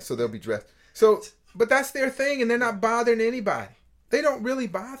 Yeah, so they'll be dressed. So, but that's their thing, and they're not bothering anybody. They don't really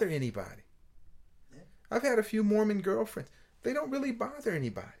bother anybody. Yeah. I've had a few Mormon girlfriends. They don't really bother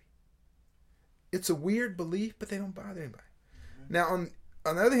anybody. It's a weird belief, but they don't bother anybody. Mm-hmm. Now,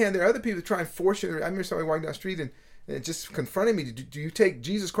 on the other hand, there are other people that try and force you. I remember somebody walking down the street and it just confronted me. Do you take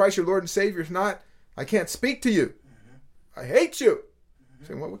Jesus Christ your Lord and Savior? If not, I can't speak to you. I hate you. Mm-hmm. I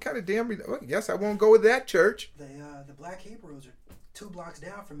said, well, what kind of damn... Well, yes, I won't go with that church. The Black Hebrews are 2 blocks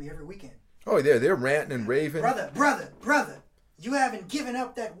down from me every weekend. Oh, they're ranting and raving. Brother, you haven't given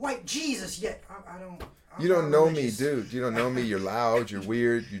up that white Jesus yet. You don't know me, dude. You don't know me. You're loud. You're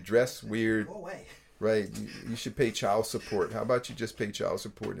weird. You dress weird. Go away. Right. You should pay child support. How about you just pay child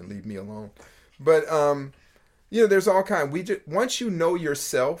support and leave me alone? But, there's all kinds. Once you know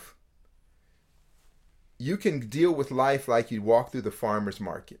yourself, you can deal with life like you walk through the farmer's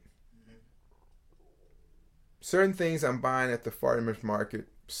market. Mm-hmm. Certain things I'm buying at the farmer's market,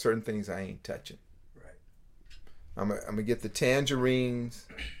 certain things I ain't touching. Right. I'm going to get the tangerines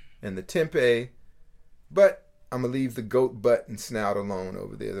and the tempeh, but I'm going to leave the goat butt and snout alone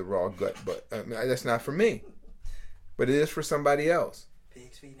over there, the raw gut butt. That's not for me, but it is for somebody else.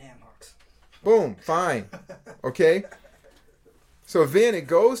 Pigs, feet, and ham hocks. Boom, fine. Okay? So then it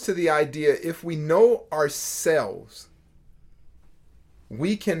goes to the idea, if we know ourselves,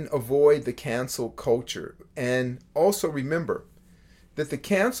 we can avoid the cancel culture. And also remember that the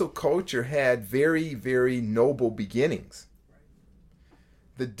cancel culture had very, very noble beginnings.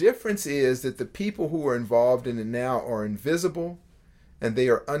 The difference is that the people who are involved in it now are invisible and they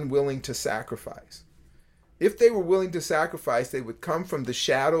are unwilling to sacrifice. If they were willing to sacrifice, they would come from the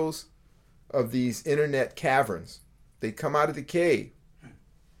shadows of these internet caverns. They'd come out of the cave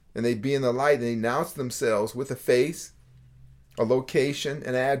and they'd be in the light and they announce themselves with a face, a location,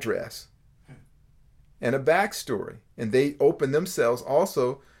 an address, and a backstory. And they open themselves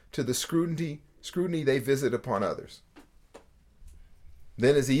also to the scrutiny they visit upon others.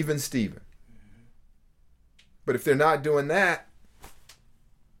 Then is even Steven. But if they're not doing that,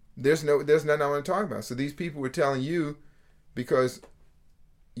 there's nothing I want to talk about. So these people were telling you, because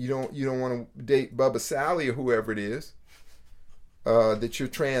you don't want to date Bubba Sally or whoever it is, that you're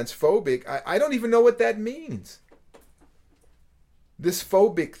transphobic. I don't even know what that means. This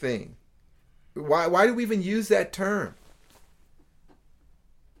phobic thing. Why do we even use that term?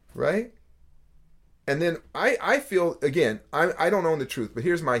 Right? And then I feel, again, I don't own the truth, but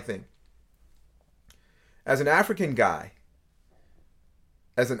here's my thing. As an African guy,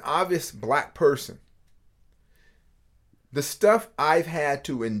 as an obvious black person, the stuff I've had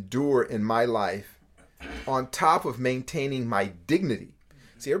to endure in my life, on top of maintaining my dignity.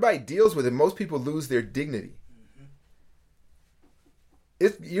 See, everybody deals with it. Most people lose their dignity.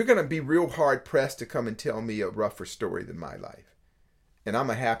 You're going to be real hard pressed to come and tell me a rougher story than my life. And I'm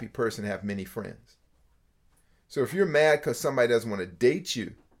a happy person, have many friends. So if you're mad because somebody doesn't want to date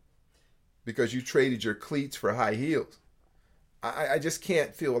you because you traded your cleats for high heels, I just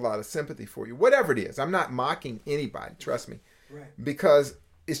can't feel a lot of sympathy for you. Whatever it is, I'm not mocking anybody, trust me. Right. Because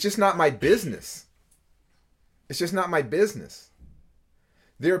it's just not my business. It's just not my business.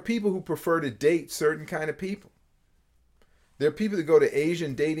 There are people who prefer to date certain kind of people. There are people that go to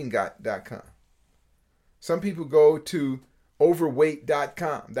AsianDating.com. Some people go to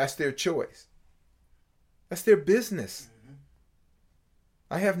overweight.com. That's their choice. That's their business. Mm-hmm.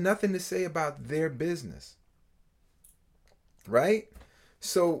 I have nothing to say about their business. Right?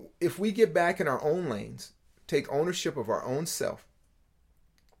 So if we get back in our own lanes, take ownership of our own self,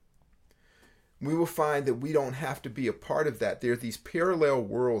 we will find that we don't have to be a part of that. There are these parallel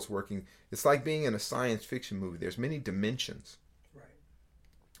worlds working. It's like being in a science fiction movie. There's many dimensions.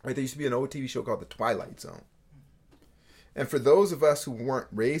 Right? There used to be an old TV show called The Twilight Zone. And for those of us who weren't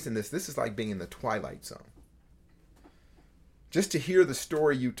raised in this is like being in the Twilight Zone. Just to hear the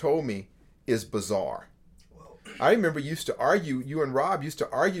story you told me is bizarre. I remember you and Rob used to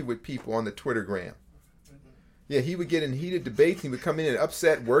argue with people on the Twittergram. Yeah, he would get in heated debates. He would come in and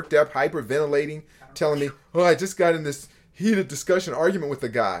upset, worked up, hyperventilating, telling me, "Oh, I just got in this heated discussion argument with a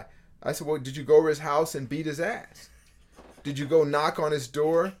guy." I said, "Well, did you go over his house and beat his ass? Did you go knock on his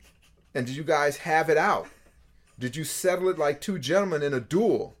door? And did you guys have it out? Did you settle it like two gentlemen in a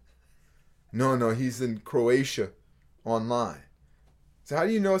duel?" No, he's in Croatia online. So how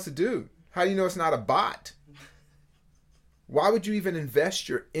do you know it's a dude? How do you know it's not a bot? Why would you even invest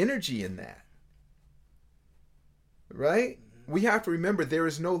your energy in that? Right? We have to remember there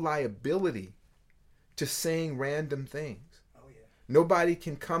is no liability to saying random things. Oh, yeah. Nobody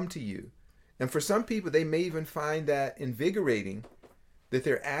can come to you. And for some people, they may even find that invigorating, that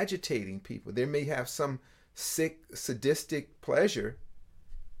they're agitating people. They may have some sick, sadistic pleasure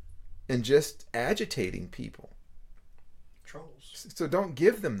in just agitating people. Trolls. So don't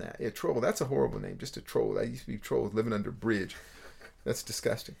give them that. Yeah, troll. That's a horrible name. Just a troll. I used to be trolls living under a bridge. That's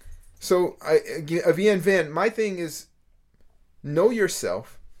disgusting. So, Avi and Vin, my thing is, know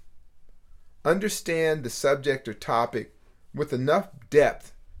yourself, understand the subject or topic with enough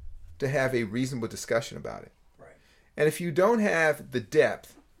depth to have a reasonable discussion about it. Right. And if you don't have the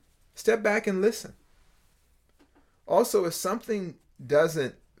depth, step back and listen. Also, if something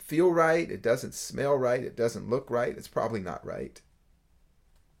doesn't feel right, it doesn't smell right, it doesn't look right, it's probably not right.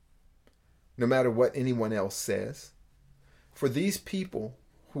 No matter what anyone else says. For these people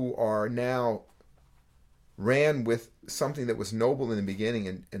who are now ran with something that was noble in the beginning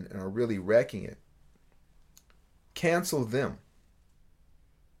and are really wrecking it, cancel them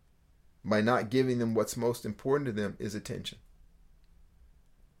by not giving them what's most important to them is attention.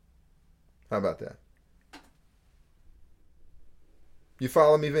 How about that? You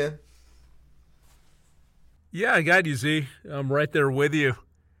follow me, Vin? Yeah, I got you, Z. I'm right there with you.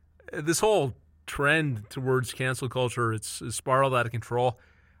 This whole trend towards cancel culture, it's spiraled out of control.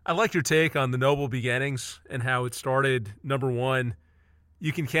 I like your take on the noble beginnings and how it started. Number one,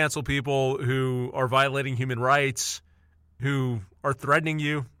 you can cancel people who are violating human rights, who are threatening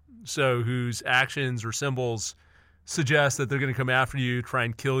you, so whose actions or symbols suggest that they're going to come after you, try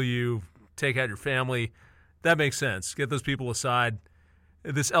and kill you, take out your family. That makes sense. Get those people aside.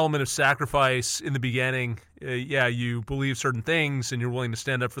 This element of sacrifice in the beginning, you believe certain things and you're willing to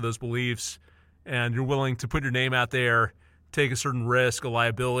stand up for those beliefs and you're willing to put your name out there, take a certain risk, a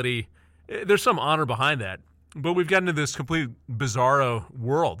liability. There's some honor behind that. But we've gotten into this complete bizarro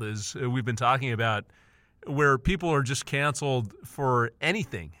world, as we've been talking about, where people are just canceled for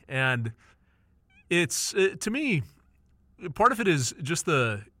anything. And it's, to me, part of it is just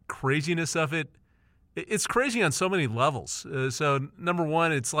the craziness of it. It's crazy on so many levels. So number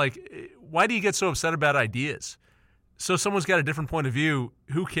one, it's like, why do you get so upset about ideas? So someone's got a different point of view.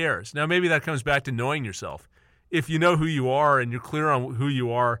 Who cares? Now, maybe that comes back to knowing yourself. If you know who you are and you're clear on who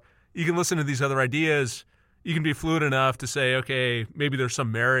you are, you can listen to these other ideas. You can be fluid enough to say, okay, maybe there's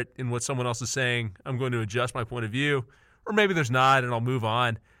some merit in what someone else is saying. I'm going to adjust my point of view. Or maybe there's not, and I'll move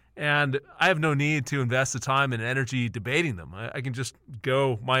on. And I have no need to invest the time and energy debating them. I can just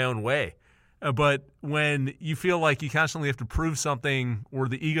go my own way. But when you feel like you constantly have to prove something, or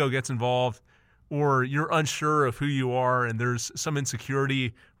the ego gets involved, or you're unsure of who you are and there's some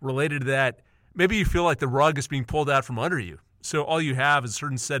insecurity related to that, maybe you feel like the rug is being pulled out from under you. So all you have is a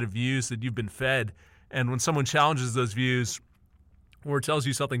certain set of views that you've been fed. And when someone challenges those views or tells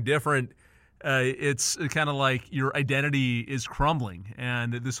you something different, it's kind of like your identity is crumbling.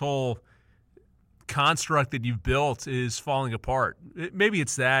 And this whole construct that you've built is falling apart. Maybe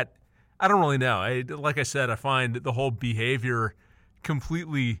it's that. I don't really know. Like I said, I find the whole behavior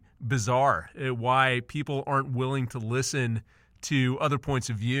completely bizarre. Why people aren't willing to listen to other points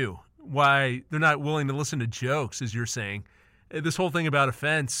of view. Why they're not willing to listen to jokes, as you're saying. This whole thing about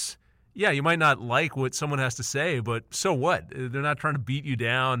offense, yeah, you might not like what someone has to say, but so what? They're not trying to beat you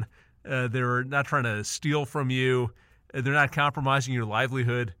down. They're not trying to steal from you. They're not compromising your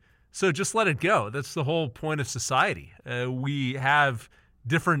livelihood. So just let it go. That's the whole point of society. We have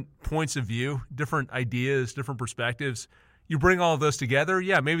different points of view, different ideas, different perspectives. You bring all of those together,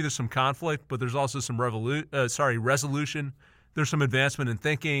 yeah, maybe there's some conflict, but there's also some resolution. There's some advancement in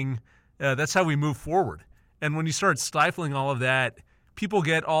thinking. That's how we move forward. And when you start stifling all of that, people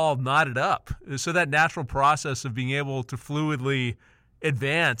get all knotted up. So that natural process of being able to fluidly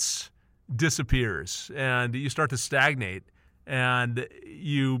advance disappears, and you start to stagnate, and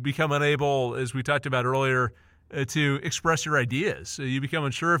you become unable, as we talked about earlier, to express your ideas. So you become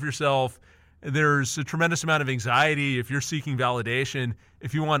unsure of yourself. There's a tremendous amount of anxiety if you're seeking validation.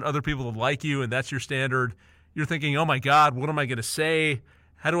 If you want other people to like you and that's your standard, you're thinking, oh my God, what am I going to say?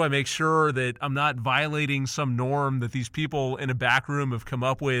 How do I make sure that I'm not violating some norm that these people in a back room have come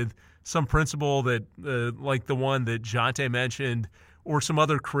up with, some principle that, like the one that Jante mentioned, or some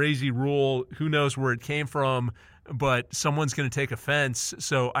other crazy rule, who knows where it came from, but someone's going to take offense.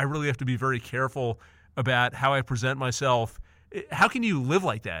 So I really have to be very careful about how I present myself. How can you live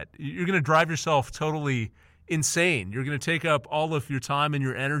like that? You're going to drive yourself totally insane. You're going to take up all of your time and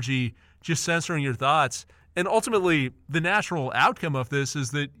your energy just censoring your thoughts. And ultimately, the natural outcome of this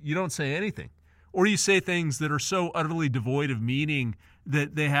is that you don't say anything, or you say things that are so utterly devoid of meaning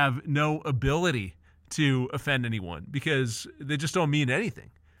that they have no ability to offend anyone because they just don't mean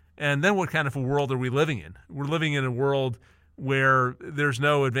anything. And then what kind of a world are we living in? We're living in a world where there's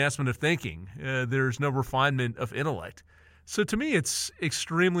no advancement of thinking. There's no refinement of intellect. So to me, it's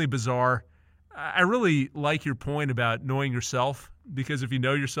extremely bizarre. I really like your point about knowing yourself, because if you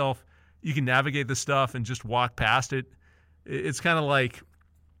know yourself, you can navigate this stuff and just walk past it. It's kind of like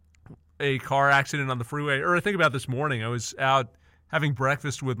a car accident on the freeway. Or I think about this morning. I was out having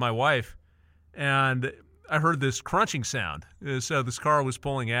breakfast with my wife, and I heard this crunching sound. So this car was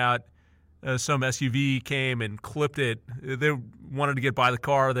pulling out. Some SUV came and clipped it. They wanted to get by the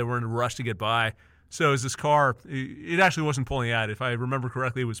car. They were in a rush to get by. So as this car, it actually wasn't pulling out. If I remember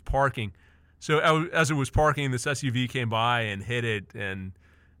correctly, it was parking. So as it was parking, this SUV came by and hit it and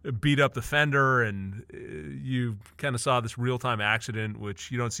beat up the fender, and you kind of saw this real-time accident,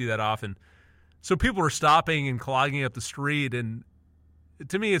 which you don't see that often. So people are stopping and clogging up the street, and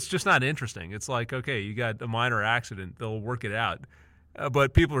to me, it's just not interesting. It's like, okay, you got a minor accident. They'll work it out.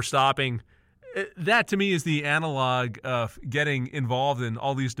 But people are stopping. That, to me, is the analog of getting involved in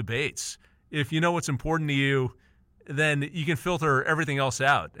all these debates. If you know what's important to you, then you can filter everything else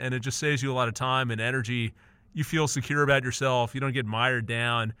out, and it just saves you a lot of time and energy. You feel secure about yourself. You don't get mired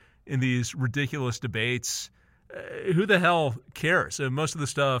down in these ridiculous debates. Who the hell cares? Most of the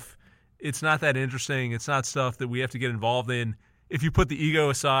stuff, it's not that interesting. It's not stuff that we have to get involved in. If you put the ego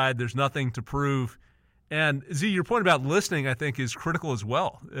aside, there's nothing to prove. And Z, your point about listening, I think, is critical as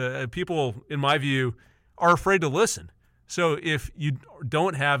well. People, in my view, are afraid to listen. So if you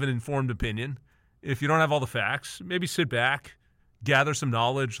don't have an informed opinion, if you don't have all the facts, maybe sit back, gather some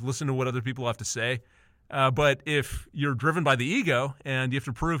knowledge, listen to what other people have to say. But if you're driven by the ego and you have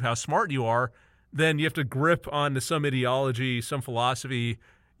to prove how smart you are, then you have to grip onto some ideology, some philosophy.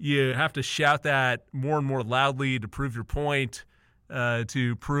 You have to shout that more and more loudly to prove your point,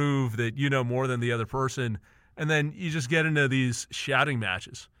 to prove that you know more than the other person. and then you just get into these shouting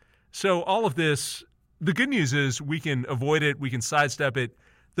matches. So all of this, the good news is we can avoid it, we can sidestep it.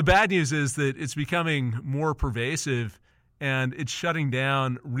 The bad news is that it's becoming more pervasive, and it's shutting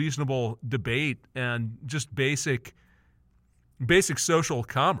down reasonable debate and just basic social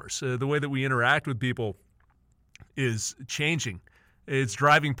commerce. The way that we interact with people is changing. It's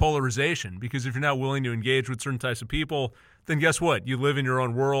driving polarization, because if you're not willing to engage with certain types of people, then guess what? You live in your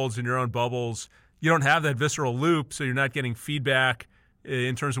own worlds, in your own bubbles. You don't have that visceral loop, so you're not getting feedback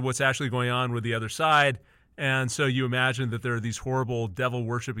in terms of what's actually going on with the other side. And so you imagine that there are these horrible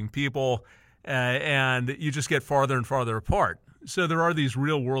devil-worshipping people, and you just get farther and farther apart. So there are these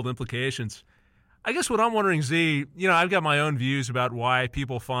real-world implications. I guess what I'm wondering, Z, I've got my own views about why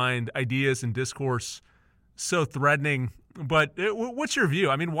people find ideas and discourse so threatening, but what's your view?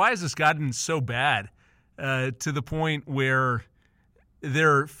 I mean, why has this gotten so bad to the point where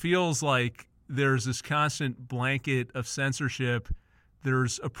there feels like there's this constant blanket of censorship,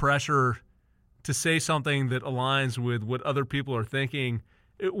 there's a pressure to say something that aligns with what other people are thinking?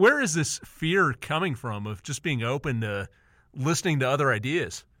 Where is this fear coming from of just being open to listening to other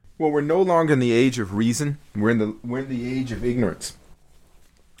ideas? Well, we're no longer in the age of reason. We're in the age of ignorance.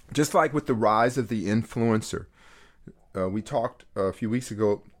 Just like with the rise of the influencer. We talked a few weeks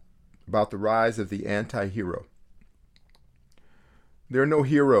ago about the rise of the anti-hero. There are no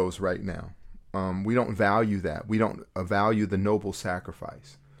heroes right now. We don't value that. We don't value the noble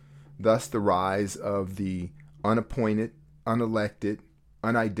sacrifice. Thus, the rise of the unappointed, unelected,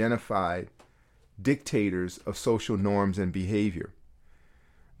 unidentified dictators of social norms and behavior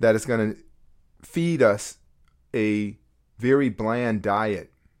that is going to feed us a very bland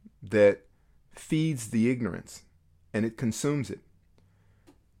diet that feeds the ignorance, and it consumes it.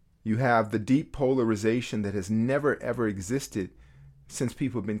 You have the deep polarization that has never, ever existed since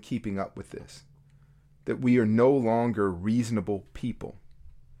people have been keeping up with this, that we are no longer reasonable people.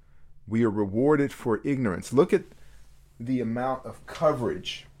 We are rewarded for ignorance. Look at the amount of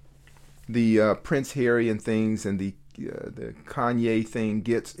coverage the Prince Harry and things and the Kanye thing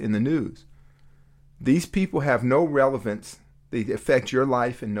gets in the news. These people have no relevance. They affect your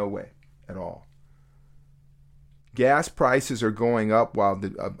life in no way at all. Gas prices are going up while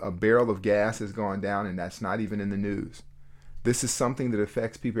a barrel of gas has gone down, and that's not even in the news. This is something that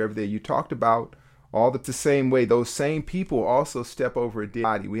affects people every day. You talked about all the same way. Those same people also step over a dead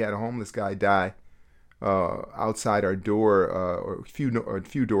body. We had a homeless guy die outside our door, or a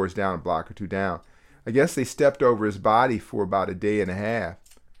few doors down, a block or two down. I guess they stepped over his body for about a day and a half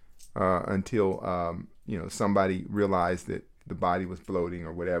until somebody realized that the body was bloating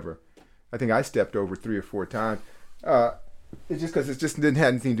or whatever. I think I stepped over 3 or 4 times. It's just because it just didn't have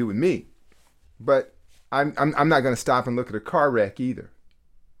anything to do with me. But I'm not going to stop and look at a car wreck either.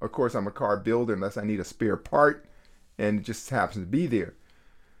 Of course, I'm a car builder unless I need a spare part, and it just happens to be there.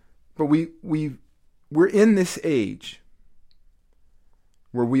 But we're in this age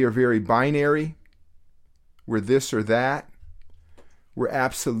where we are very binary. We're this or that. We're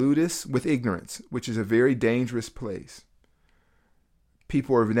absolutists with ignorance, which is a very dangerous place.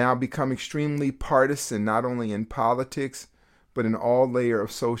 People have now become extremely partisan, not only in politics, but in all layers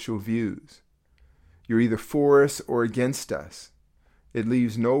of social views. You're either for us or against us. It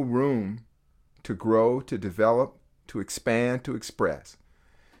leaves no room to grow, to develop, to expand, to express.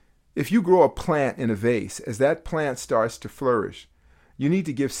 If you grow a plant in a vase, as that plant starts to flourish, you need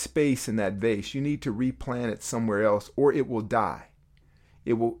to give space in that vase. You need to replant it somewhere else, or it will die.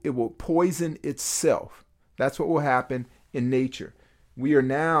 It will poison itself. That's what will happen in nature. We are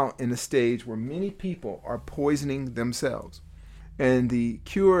now in a stage where many people are poisoning themselves. And the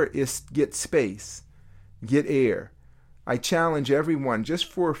cure is get space, get air. I challenge everyone, just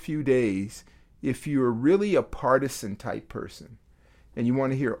for a few days, if you're really a partisan type person and you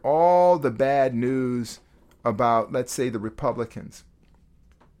want to hear all the bad news about, let's say, the Republicans,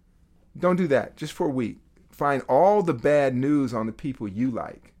 don't do that. Just for a week. Find all the bad news on the people you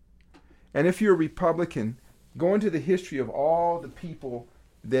like. And if you're a Republican, go into the history of all the people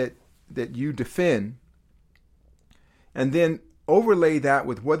that you defend, and then overlay that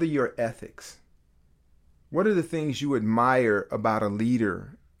with what are your ethics. What are the things you admire about a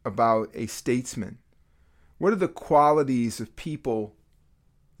leader, about a statesman? What are the qualities of people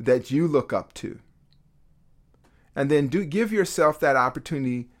that you look up to? And then give yourself that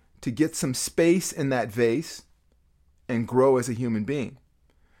opportunity to get some space in that vase and grow as a human being.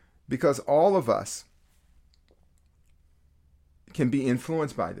 Because all of us can be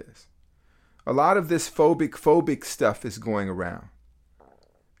influenced by this. A lot of this phobic stuff is going around.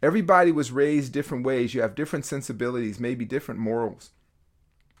 Everybody was raised different ways. You have different sensibilities, maybe different morals.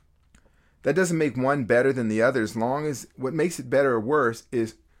 That doesn't make one better than the other, as long as what makes it better or worse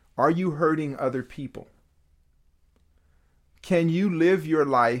is, are you hurting other people? Can you live your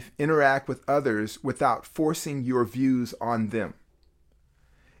life, interact with others without forcing your views on them?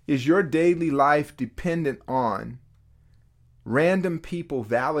 Is your daily life dependent on random people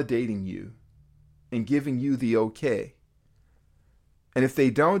validating you and giving you the okay? And if they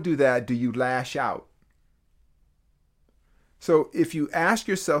don't do that, do you lash out? So if you ask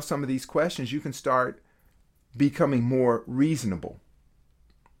yourself some of these questions, you can start becoming more reasonable.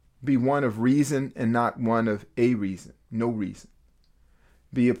 Be one of reason and not one of a reason, no reason.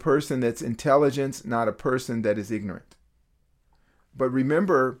 Be a person that's intelligent, not a person that is ignorant. But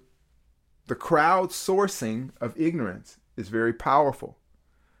remember, the crowdsourcing of ignorance is very powerful.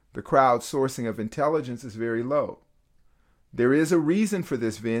 The crowdsourcing of intelligence is very low. There is a reason for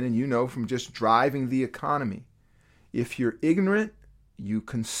this, Vin, and you know from just driving the economy. If you're ignorant, you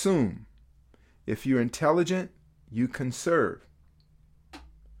consume. If you're intelligent, you conserve.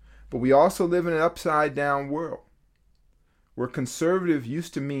 But we also live in an upside-down world where conservative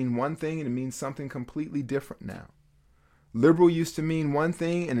used to mean one thing and it means something completely different now. Liberal used to mean one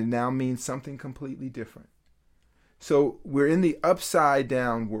thing and it now means something completely different. So we're in the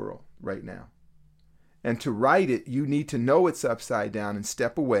upside-down world right now. And to right it, you need to know it's upside down and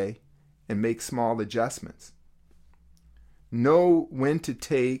step away and make small adjustments. Know when to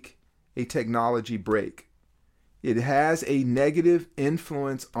take a technology break. It has a negative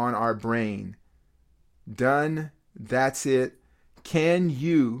influence on our brain. Done. That's it. Can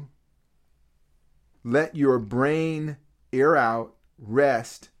you let your brain air out,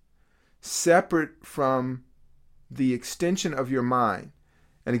 rest, separate from the extension of your mind?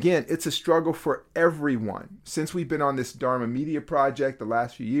 And again, it's a struggle for everyone. Since we've been on this Dharma Media project the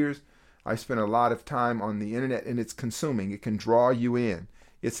last few years, I spent a lot of time on the internet, and it's consuming. It can draw you in.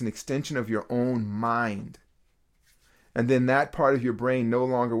 It's an extension of your own mind. And then that part of your brain no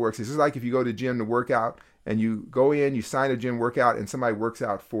longer works. It's just like if you go to the gym to work out, and you go in, you sign a gym workout, and somebody works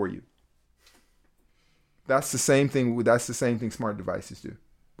out for you. That's the same thing. That's the same thing smart devices do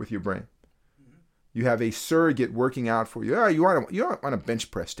with your brain. You have a surrogate working out for you. Oh, you want a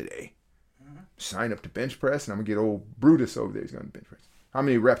bench press today? Sign up to bench press, and I'm gonna get old Brutus over there. He's gonna bench press. How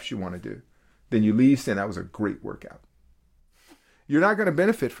many reps you want to do? Then you leave saying that was a great workout. You're not gonna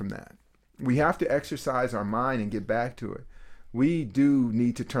benefit from that. We have to exercise our mind and get back to it. We do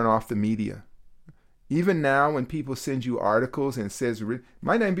need to turn off the media. Even now, when people send you articles and it says it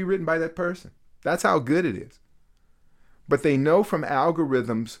might not even be written by that person. That's how good it is. But they know from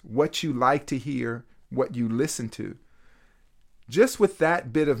algorithms what you like to hear, what you listen to. Just with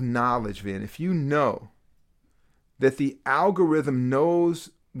that bit of knowledge, Vin, if you know that the algorithm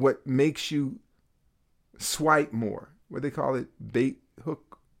knows what makes you swipe more, what they call it, bait,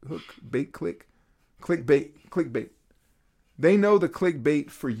 hook, bait, clickbait. They know the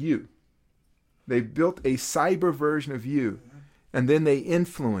clickbait for you. They built a cyber version of you, and then they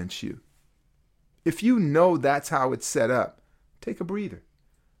influence you. If you know that's how it's set up, take a breather.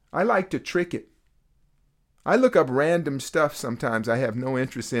 I like to trick it. I look up random stuff sometimes I have no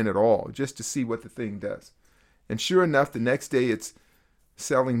interest in at all, just to see what the thing does. And sure enough, the next day it's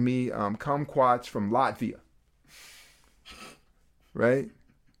selling me kumquats from Latvia. Right?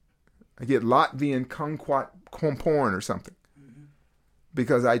 I get Latvian kumquat porn or something.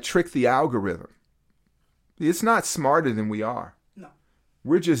 Because I trick the algorithm. It's not smarter than we are. No.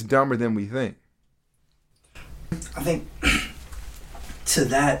 We're just dumber than we think. I think to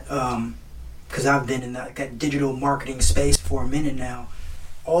that, because I've been in that digital marketing space for a minute now,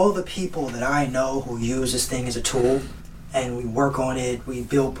 all the people that I know who use this thing as a tool, and we work on it, we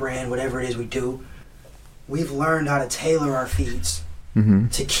build brand, whatever it is we do, we've learned how to tailor our feeds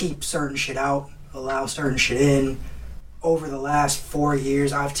to keep certain shit out, allow certain shit in. Over the last 4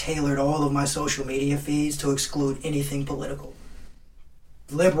 years, I've tailored all of my social media feeds to exclude anything political.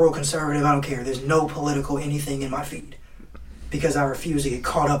 Liberal, conservative, I don't care. There's no political anything in my feed because I refuse to get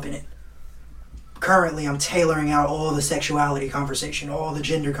caught up in it. Currently, I'm tailoring out all the sexuality conversation, all the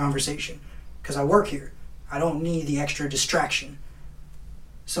gender conversation, because I work here. I don't need the extra distraction.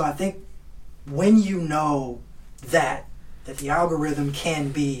 So I think when you know that the algorithm can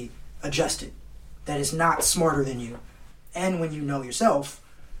be adjusted, that it's not smarter than you, and when you know yourself,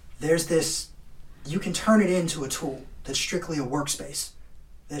 there's this, you can turn it into a tool that's strictly a workspace,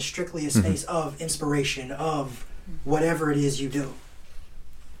 that's strictly a space of inspiration, of whatever it is you do.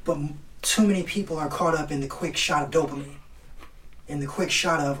 But too many people are caught up in the quick shot of dopamine, in the quick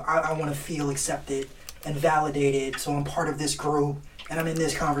shot of, I want to feel accepted and validated, so I'm part of this group, and I'm in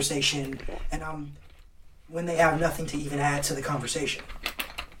this conversation, and when they have nothing to even add to the conversation.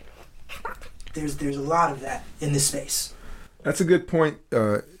 There's a lot of that in this space. That's a good point,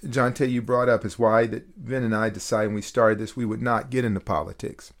 John Tay, you brought up, is why that Vin and I decided when we started this we would not get into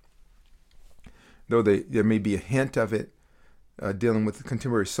politics. Though there may be a hint of it dealing with the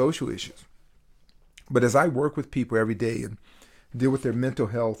contemporary social issues. But as I work with people every day and deal with their mental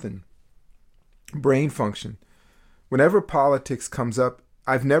health and brain function, whenever politics comes up,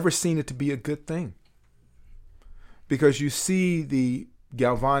 I've never seen it to be a good thing. Because you see the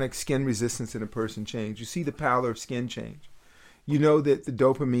galvanic skin resistance in a person change. You see the pallor of skin change. You know that the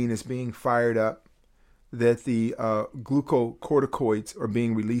dopamine is being fired up, that the glucocorticoids are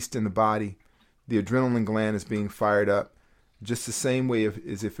being released in the body, the adrenaline gland is being fired up, just the same way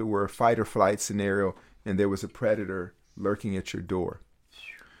as if it were a fight or flight scenario and there was a predator lurking at your door.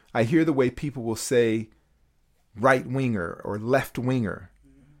 I hear the way people will say right-winger or left-winger.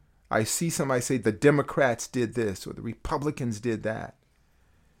 I see somebody say the Democrats did this or the Republicans did that.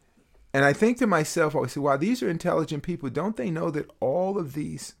 And I think to myself, I always say, wow, these are intelligent people. Don't they know that all of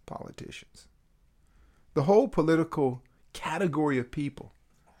these politicians, the whole political category of people,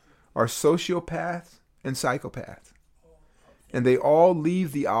 are sociopaths and psychopaths? And they all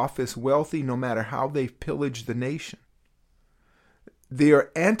leave the office wealthy no matter how they've pillaged the nation. They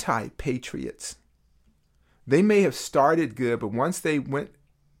are anti-patriots. They may have started good, but once they went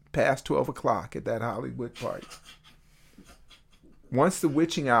past 12 o'clock at that Hollywood party, once the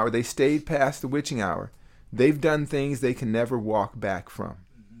witching hour, they stayed past the witching hour, they've done things they can never walk back from.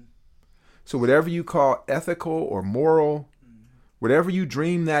 So whatever you call ethical or moral, whatever you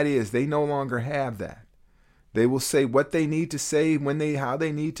dream that is, they no longer have that. They will say what they need to say, how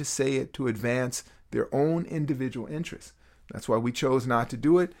they need to say it to advance their own individual interests. That's why we chose not to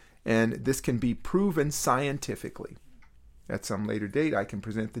do it, and this can be proven scientifically. At some later date, I can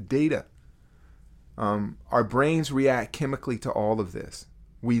present the data. Our brains react chemically to all of this.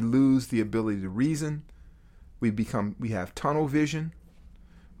 We lose the ability to reason. We have tunnel vision.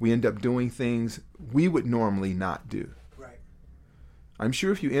 We end up doing things we would normally not do. Right. I'm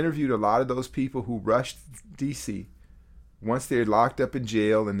sure if you interviewed a lot of those people who rushed D.C., once they're locked up in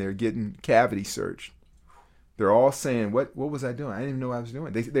jail and they're getting cavity searched, they're all saying, what was I doing? I didn't even know what I was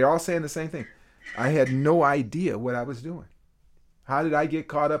doing. They're all saying the same thing. I had no idea what I was doing. How did I get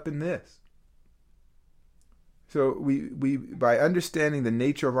caught up in this? So we by understanding the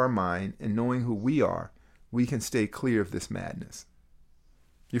nature of our mind and knowing who we are, we can stay clear of this madness.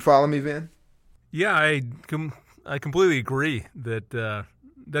 You follow me, Vin? Yeah, I completely agree that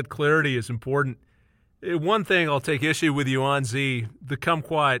that clarity is important. One thing I'll take issue with you on, Z, the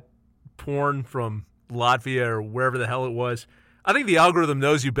kumquat porn from Latvia or wherever the hell it was, I think the algorithm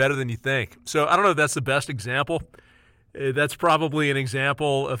knows you better than you think. So I don't know if that's the best example. That's probably an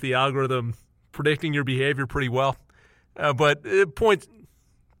example of the algorithm predicting your behavior pretty well. But point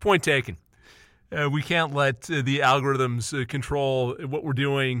taken. We can't let the algorithms control what we're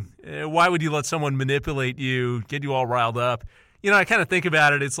doing. Why would you let someone manipulate you, get you all riled up? You know, I kind of think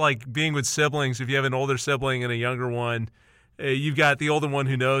about it. It's like being with siblings. If you have an older sibling and a younger one, you've got the older one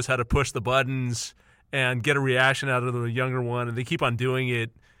who knows how to push the buttons and get a reaction out of the younger one, and they keep on doing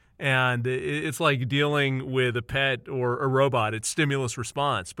it. And it's like dealing with a pet or a robot. It's stimulus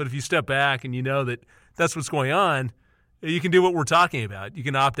response. But if you step back and you know that that's what's going on, you can do what we're talking about. You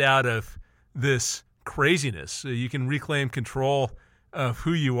can opt out of this craziness. You can reclaim control of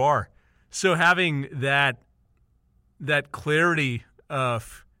who you are. So having that clarity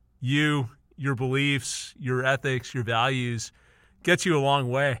of you, your beliefs, your ethics, your values gets you a long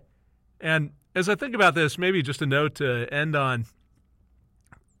way. And as I think about this, maybe just a note to end on,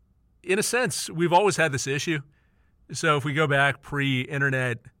 in a sense, we've always had this issue. So if we go back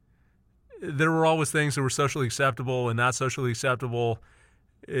pre-internet, there were always things that were socially acceptable and not socially acceptable.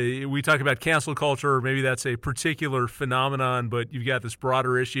 We talk about cancel culture. Maybe that's a particular phenomenon, but you've got this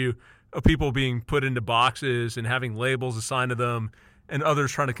broader issue of people being put into boxes and having labels assigned to them and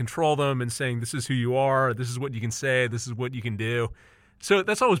others trying to control them and saying, this is who you are, this is what you can say, this is what you can do. So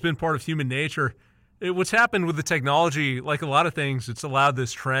that's always been part of human nature. What's happened with the technology, like a lot of things, it's allowed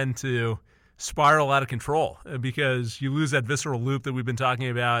this trend to spiral out of control because you lose that visceral loop that we've been talking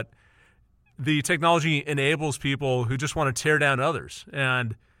about. The technology enables people who just want to tear down others.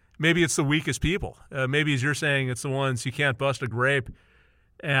 And maybe it's the weakest people. Maybe, as you're saying, it's the ones who can't bust a grape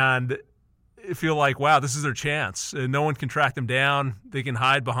and feel like, wow, this is their chance. No one can track them down. They can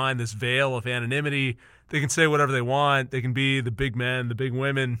hide behind this veil of anonymity. They can say whatever they want. They can be the big men, the big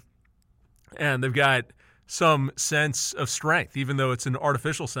women. And they've got some sense of strength, even though it's an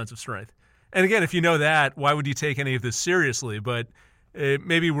artificial sense of strength. And again, if you know that, why would you take any of this seriously? But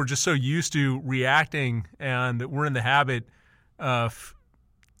maybe we're just so used to reacting and we're in the habit of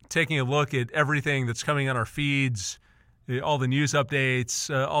taking a look at everything that's coming on our feeds, all the news updates,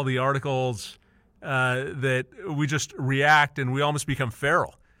 all the articles, that we just react and we almost become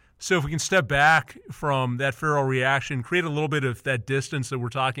feral. So if we can step back from that feral reaction, create a little bit of that distance that we're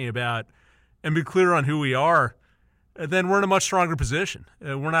talking about, and be clear on who we are, then we're in a much stronger position.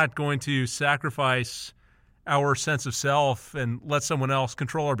 We're not going to sacrifice our sense of self and let someone else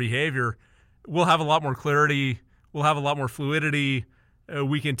control our behavior. We'll have a lot more clarity. We'll have a lot more fluidity.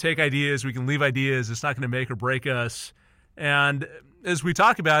 We can take ideas. We can leave ideas. It's not going to make or break us. And as we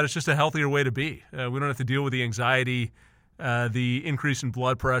talk about, it's just a healthier way to be. We don't have to deal with the anxiety, the increase in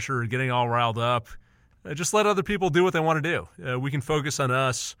blood pressure, getting all riled up. Just let other people do what they want to do. We can focus on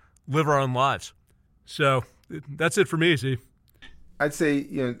us, live our own lives. So that's it for me, Z. I'd say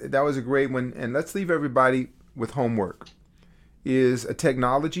that was a great one. And let's leave everybody with homework. Is a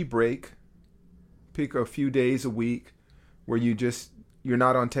technology break. Pick a few days a week where you're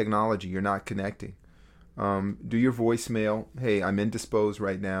not on technology. You're not connecting. Do your voicemail. Hey, I'm indisposed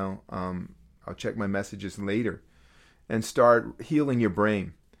right now. I'll check my messages later. And start healing your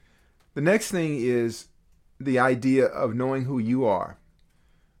brain. The next thing is the idea of knowing who you are.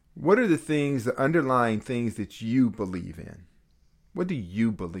 What are the underlying things that you believe in? What do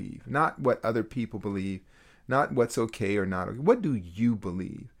you believe? Not what other people believe, not what's okay or not okay. What do you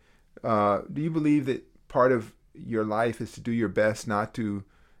believe? Do you believe that part of your life is to do your best not to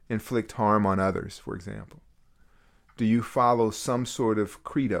inflict harm on others, for example? Do you follow some sort of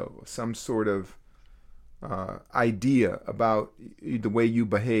credo, some sort of idea about the way you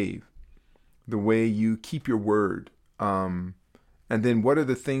behave, the way you keep your word? And then what are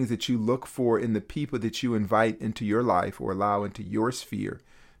the things that you look for in the people that you invite into your life or allow into your sphere?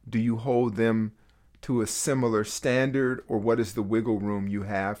 Do you hold them to a similar standard, or what is the wiggle room you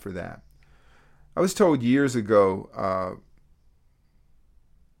have for that? I was told years ago,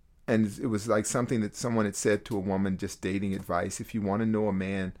 and it was like something that someone had said to a woman, just dating advice: if you want to know a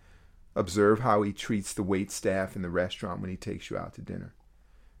man, observe how he treats the wait staff in the restaurant when he takes you out to dinner.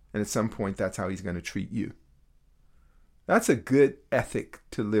 And at some point, that's how he's going to treat you. That's a good ethic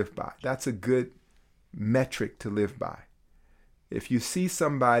to live by. That's a good metric to live by. If you see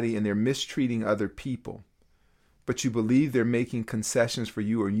somebody and they're mistreating other people, but you believe they're making concessions for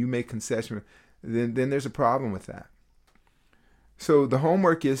you, or you make concessions, then there's a problem with that. So the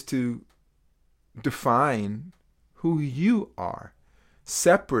homework is to define who you are,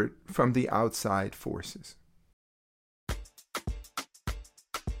 separate from the outside forces.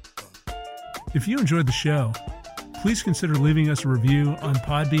 If you enjoyed the show, please consider leaving us a review on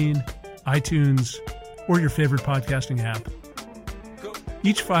Podbean, iTunes, or your favorite podcasting app.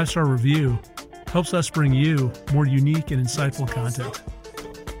 Each 5-star review helps us bring you more unique and insightful content.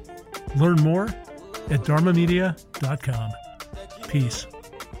 Learn more at dharmamedia.com. Peace.